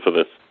your vision for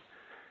this?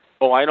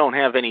 Oh, I don't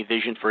have any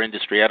vision for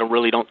industry. I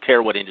really don't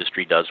care what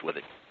industry does with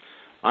it.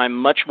 I'm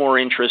much more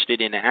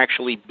interested in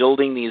actually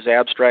building these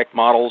abstract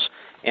models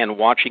and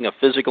watching a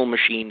physical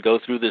machine go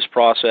through this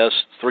process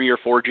 3 or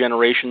 4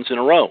 generations in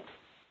a row.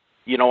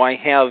 You know, I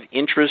have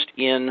interest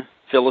in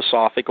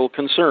philosophical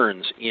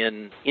concerns,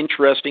 in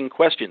interesting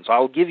questions.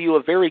 I'll give you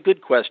a very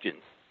good question.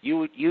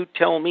 You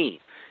tell me,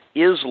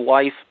 is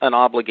life an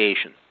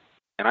obligation?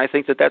 And I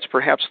think that that's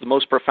perhaps the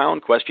most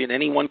profound question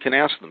anyone can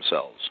ask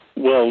themselves.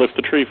 Well, if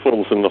the tree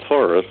falls in the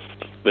forest,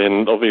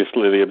 then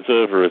obviously the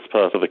observer is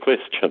part of the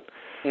question.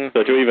 Mm-hmm.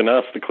 So to even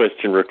ask the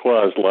question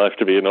requires life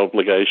to be an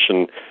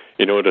obligation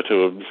in order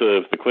to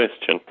observe the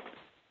question.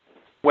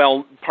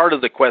 Well, part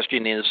of the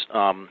question is,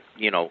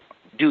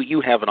 do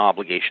you have an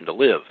obligation to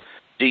live?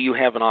 Do you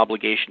have an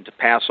obligation to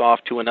pass off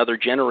to another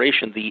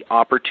generation the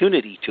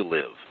opportunity to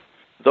live?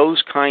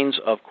 Those kinds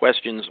of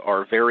questions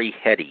are very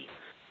heady,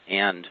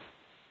 and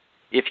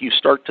if you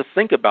start to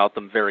think about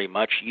them very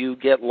much, you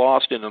get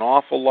lost in an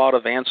awful lot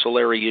of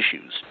ancillary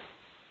issues.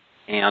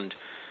 And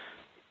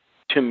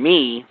to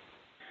me,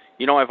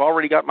 I've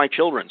already got my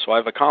children, so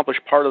I've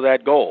accomplished part of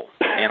that goal.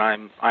 And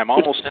I'm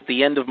almost at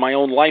the end of my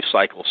own life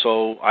cycle,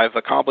 so I've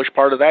accomplished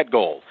part of that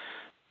goal.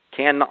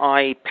 Can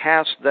I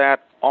pass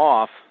that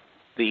off,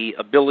 the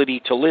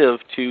ability to live,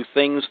 to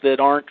things that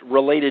aren't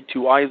related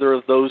to either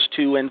of those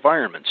two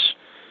environments?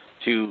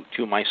 To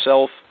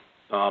myself,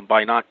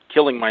 by not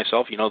killing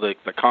myself,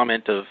 the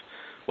comment of,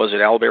 was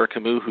it Albert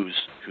Camus,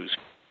 whose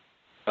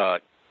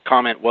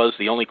comment was,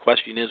 the only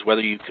question is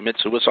whether you commit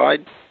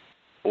suicide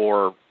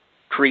or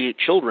create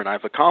children.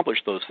 I've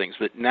accomplished those things,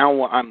 but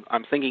now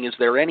I'm thinking, is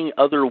there any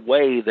other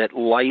way that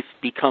life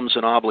becomes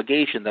an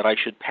obligation that I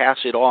should pass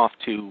it off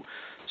to,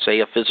 say,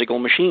 a physical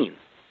machine?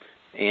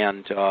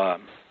 And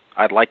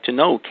I'd like to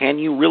know, can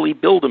you really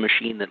build a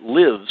machine that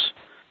lives,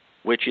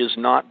 which is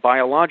not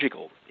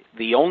biological?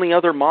 The only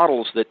other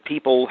models that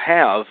people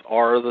have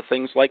are the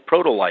things like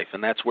proto-life,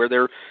 and that's where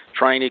they're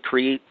trying to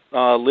create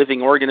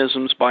living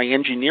organisms by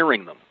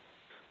engineering them.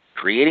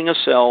 Creating a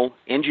cell,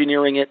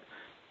 engineering it,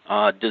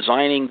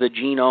 designing the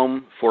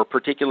genome for a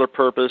particular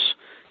purpose,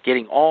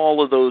 getting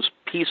all of those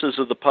pieces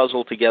of the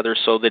puzzle together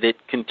so that it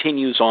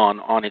continues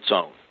on its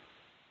own.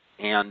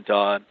 And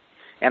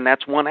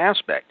that's one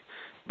aspect.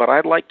 But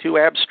I'd like to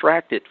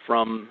abstract it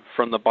from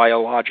the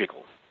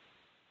biological.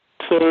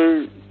 So,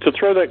 to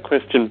throw that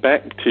question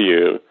back to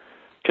you,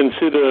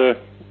 consider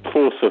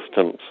 4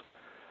 systems: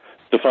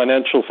 the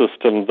financial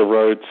system, the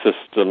road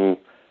system,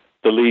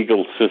 the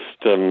legal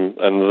system,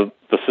 and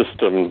the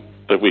system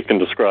that we can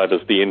describe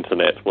as the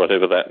internet,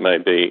 whatever that may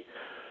be.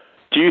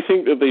 Do you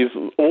think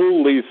that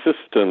all these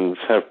systems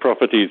have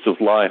properties of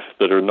life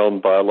that are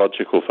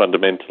non-biological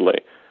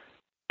fundamentally,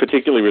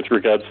 particularly with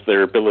regards to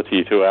their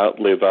ability to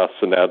outlive us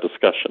in our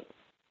discussion?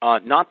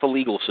 Not the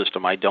legal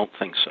system, I don't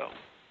think so.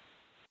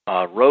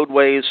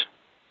 Roadways,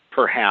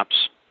 perhaps,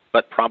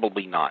 but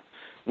probably not.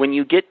 When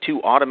you get to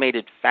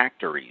automated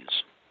factories,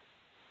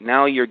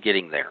 now you're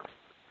getting there.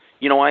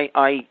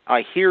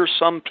 I hear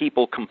some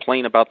people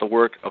complain about the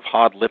work of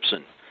Hod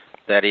Lipson,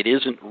 that it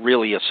isn't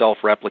really a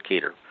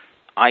self-replicator.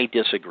 I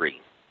disagree.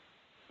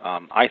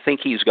 I think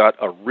he's got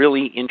a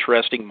really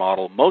interesting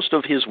model. Most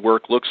of his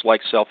work looks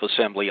like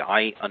self-assembly.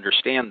 I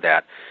understand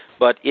that.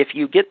 But if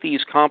you get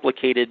these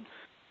complicated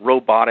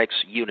robotics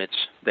units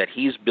that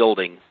he's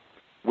building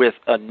with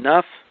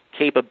enough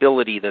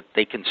capability that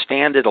they can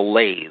stand at a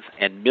lathe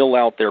and mill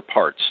out their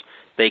parts,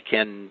 they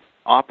can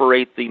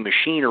operate the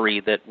machinery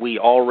that we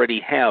already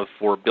have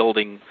for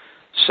building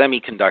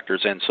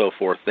semiconductors and so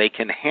forth. They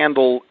can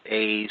handle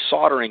a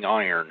soldering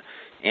iron,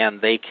 and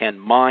they can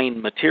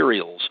mine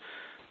materials.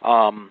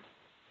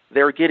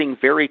 They're getting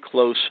very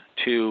close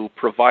to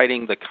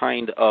providing the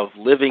kind of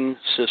living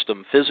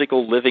system,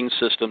 physical living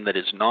system that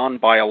is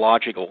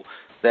non-biological,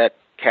 that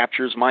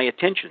captures my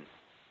attention,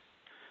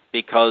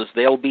 because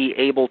they'll be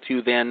able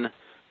to then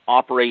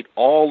operate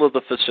all of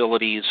the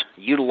facilities,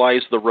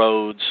 utilize the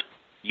roads,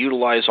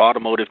 utilize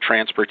automotive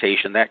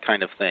transportation, that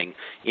kind of thing,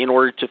 in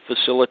order to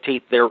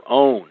facilitate their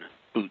own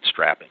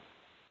bootstrapping.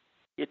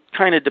 It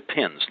kind of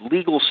depends.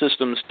 Legal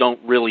systems don't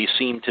really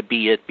seem to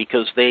be it,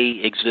 because they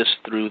exist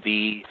through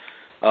the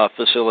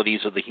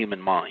facilities of the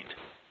human mind.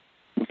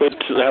 But,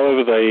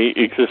 however, they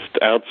exist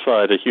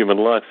outside a human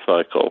life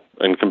cycle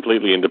and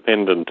completely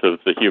independent of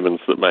the humans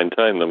that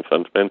maintain them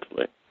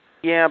fundamentally.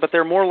 Yeah, but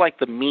they're more like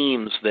the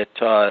memes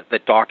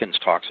that Dawkins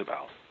talks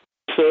about.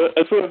 So,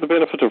 as we have the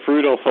benefit of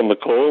Rudolf on the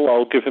call,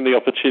 I'll give him the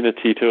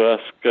opportunity to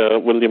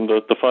ask William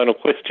the final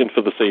question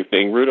for this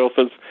evening. Rudolf,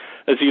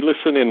 as you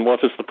listen in, what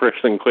is the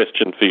pressing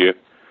question for you?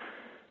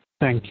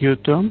 Thank you,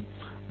 Tom.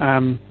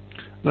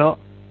 Well,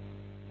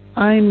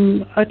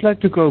 I'd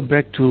like to go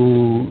back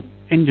to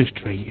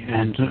industry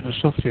and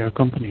software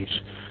companies.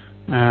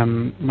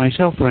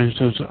 Myself, for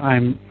instance,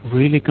 I'm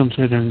really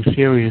considering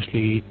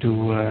seriously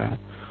to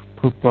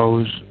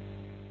propose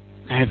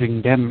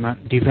having them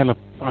develop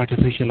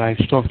artificial life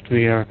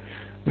software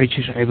which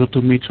is able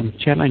to meet some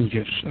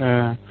challenges.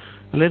 A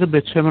little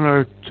bit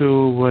similar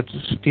to what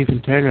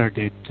Stephen Taylor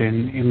did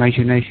in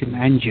Imagination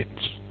Engines.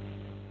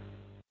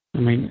 I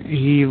mean,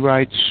 he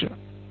writes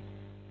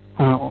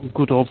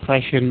good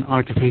old-fashioned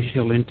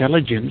artificial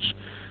intelligence,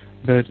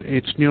 but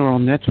it's neural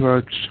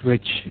networks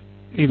which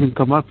even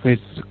come up with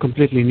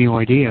completely new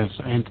ideas.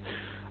 And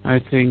I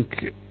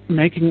think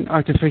making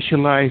artificial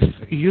life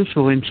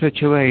useful in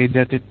such a way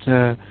that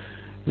it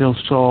will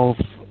solve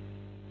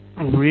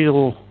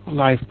real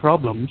life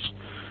problems,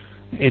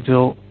 it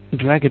will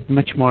drag it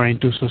much more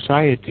into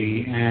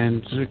society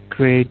and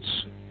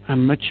creates a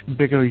much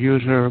bigger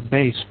user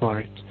base for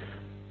it.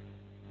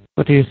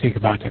 What do you think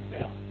about that,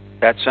 Bill?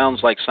 That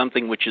sounds like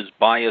something which is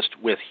biased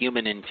with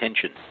human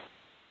intention.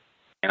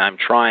 And I'm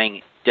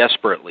trying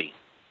desperately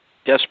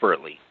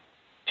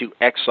to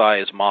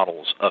excise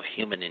models of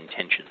human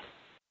intention.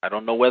 I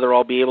don't know whether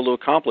I'll be able to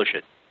accomplish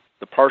it.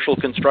 The partial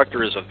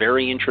constructor is a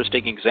very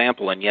interesting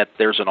example, and yet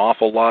there's an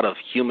awful lot of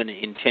human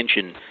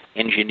intention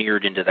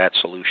engineered into that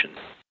solution.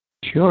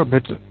 Sure,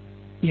 but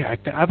yeah,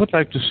 I would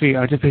like to see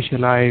artificial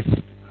life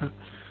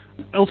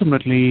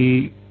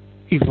ultimately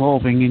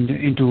evolving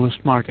into a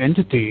smart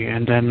entity,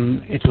 and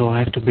then it will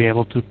have to be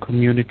able to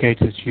communicate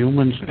with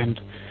humans,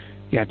 and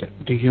yeah,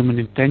 the human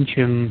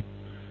intention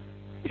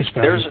is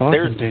very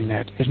important in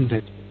that, isn't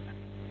it?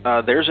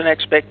 There's an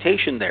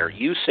expectation there.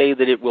 You say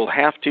that it will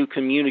have to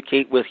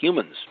communicate with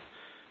humans.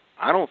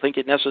 I don't think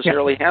it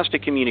necessarily has to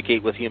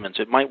communicate with humans.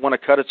 It might want to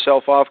cut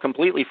itself off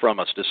completely from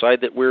us,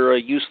 decide that we're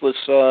a useless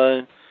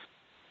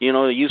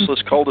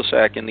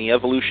cul-de-sac in the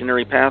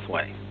evolutionary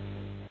pathway.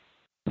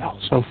 Well,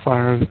 so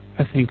far,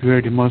 I think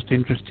we're the most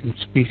interesting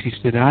species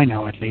that I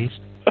know, at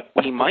least.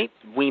 We might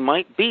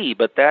be,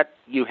 but that,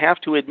 you have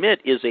to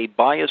admit, is a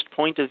biased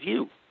point of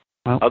view.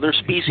 Well, other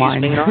species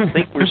may not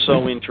think we're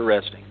so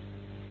interesting.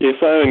 Yes,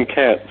 I own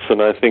cats,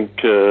 and I think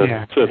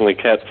certainly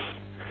cats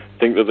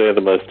think that they're the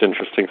most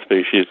interesting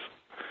species.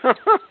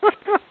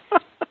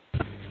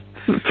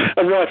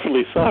 And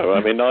rightfully so.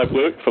 I mean, I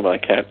work for my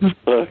cats.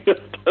 So.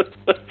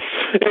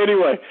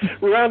 Anyway,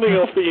 rounding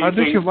off the evening... How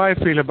does your wife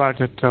feel about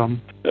it,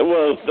 Tom?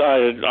 Well,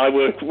 I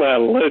work...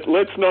 Well,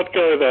 let's not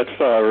go that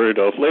far,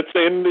 Rudolph. Let's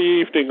end the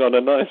evening on a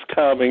nice,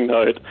 calming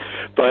note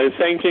by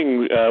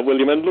thanking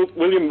William. And look,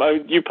 William,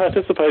 you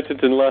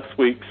participated in last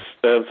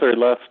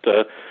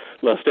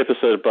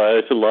episode of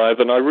Biota Live,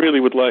 and I really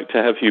would like to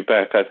have you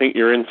back. I think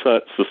your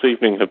insights this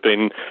evening have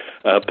been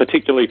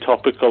particularly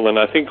topical, and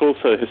I think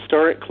also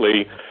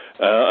historically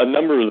a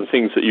number of the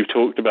things that you've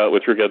talked about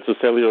with regards to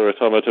cellular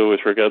automata,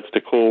 with regards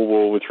to core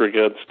wall, with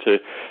regards to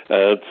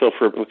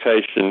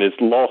self-replication is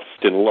lost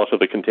in a lot of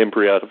the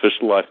contemporary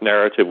artificial life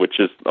narrative, which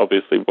is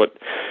obviously what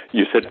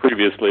you said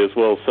previously as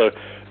well. So,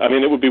 I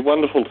mean, it would be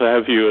wonderful to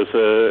have you as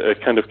a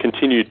kind of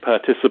continued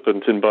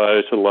participant in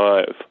Biota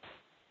Live.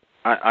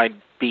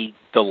 I'd be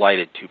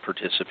delighted to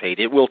participate.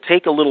 It will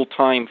take a little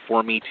time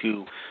for me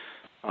to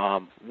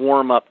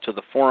warm up to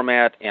the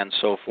format and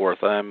so forth.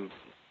 I'm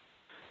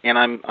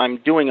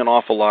doing an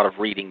awful lot of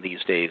reading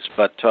these days,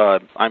 but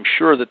I'm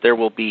sure that there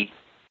will be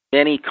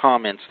many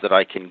comments that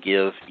I can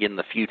give in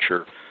the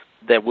future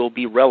that will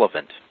be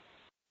relevant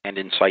and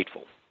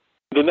insightful.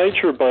 The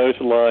nature of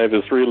Biota Live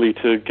is really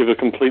to give a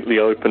completely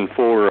open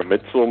forum.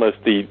 It's almost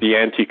the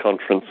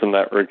anti-conference in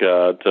that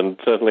regard, and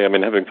certainly, I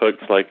mean, having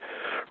folks like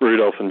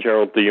Rudolph and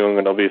Gerald de Jong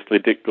and obviously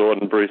Dick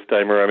Gordon, Bruce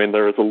Damer. I mean,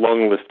 there is a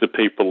long list of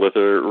people that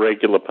are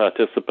regular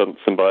participants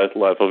in Biota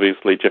Live.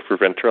 Obviously, Jeffrey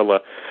Ventrella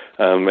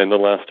in the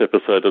last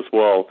episode as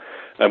well.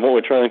 And what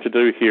we're trying to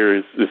do here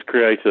is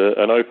create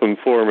an open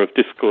forum of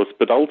discourse,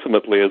 but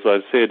ultimately, as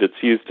I've said,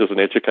 it's used as an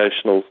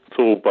educational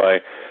tool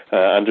by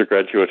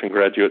undergraduate and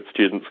graduate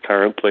students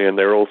currently, and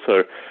they're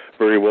also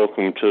very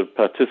welcome to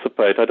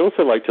participate. I'd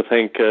also like to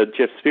thank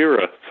Jeff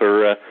Sphera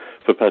for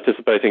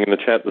participating in the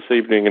chat this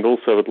evening, and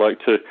also would like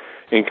to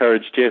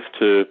encourage Jeff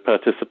to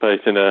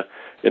participate in a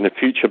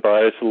future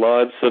Biota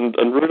Lives. And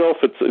Rudolph,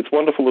 it's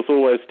wonderful as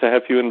always to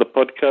have you in the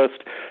podcast.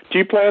 Do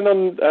you plan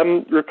on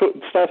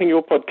starting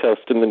your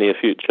podcast in the near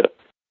future?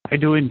 I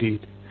do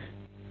indeed.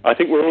 I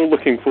think we're all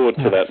looking forward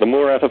to that. The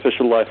more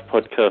artificial life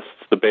podcasts,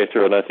 the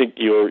better. And I think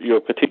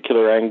your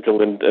particular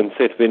angle and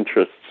set of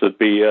interests would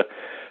be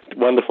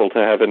wonderful to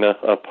have in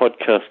a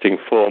podcasting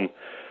form.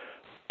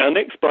 Our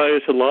next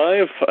Biota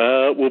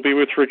Live will be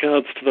with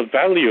regards to the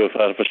value of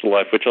artificial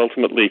life, which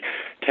ultimately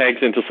tags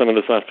into some of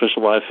this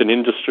artificial life in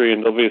industry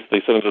and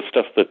obviously some of the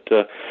stuff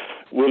that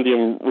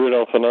William,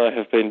 Rudolph and I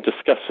have been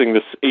discussing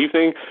this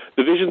evening.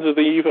 The Visions of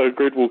the Evo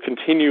Grid will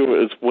continue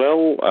as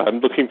well. I'm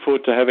looking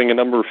forward to having a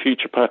number of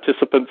future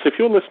participants. If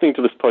you're listening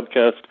to this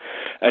podcast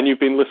and you've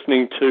been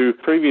listening to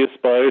previous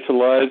Biota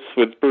Lives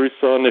with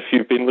Bruce on, if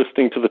you've been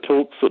listening to the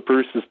talks that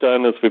Bruce has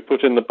done as we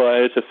put in the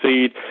Biota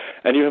feed,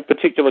 and you have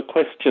particular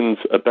questions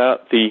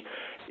about the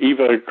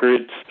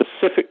EvoGrid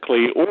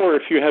specifically, or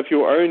if you have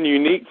your own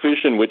unique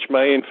vision, which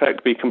may in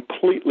fact be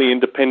completely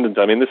independent.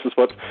 I mean, this is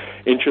what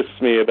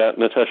interests me about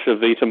Natasha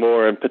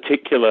Vita-More in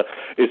particular,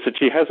 is that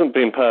she hasn't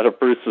been part of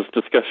Bruce's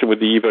discussion with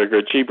the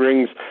EvoGrid. She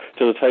brings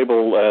to the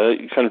table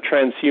kind of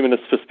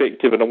transhumanist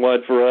perspective and a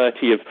wide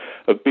variety of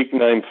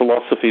big-name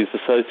philosophies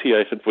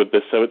associated with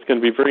this. So it's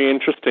going to be very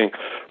interesting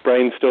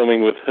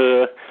brainstorming with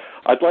her.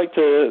 I'd like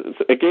to,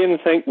 again,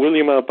 thank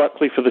William R.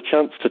 Buckley for the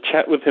chance to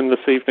chat with him this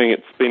evening.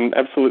 It's been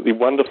absolutely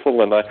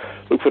wonderful, and I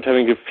look forward to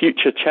having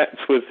future chats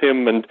with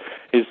him and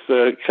his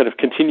kind of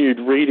continued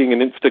reading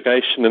and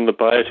instigation in the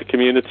biota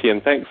community.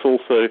 And thanks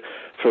also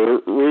for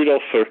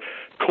Rudolf for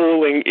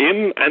calling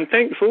in, and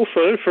thanks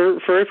also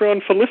for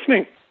everyone for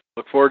listening.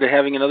 Look forward to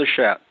having another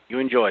chat. You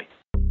enjoy.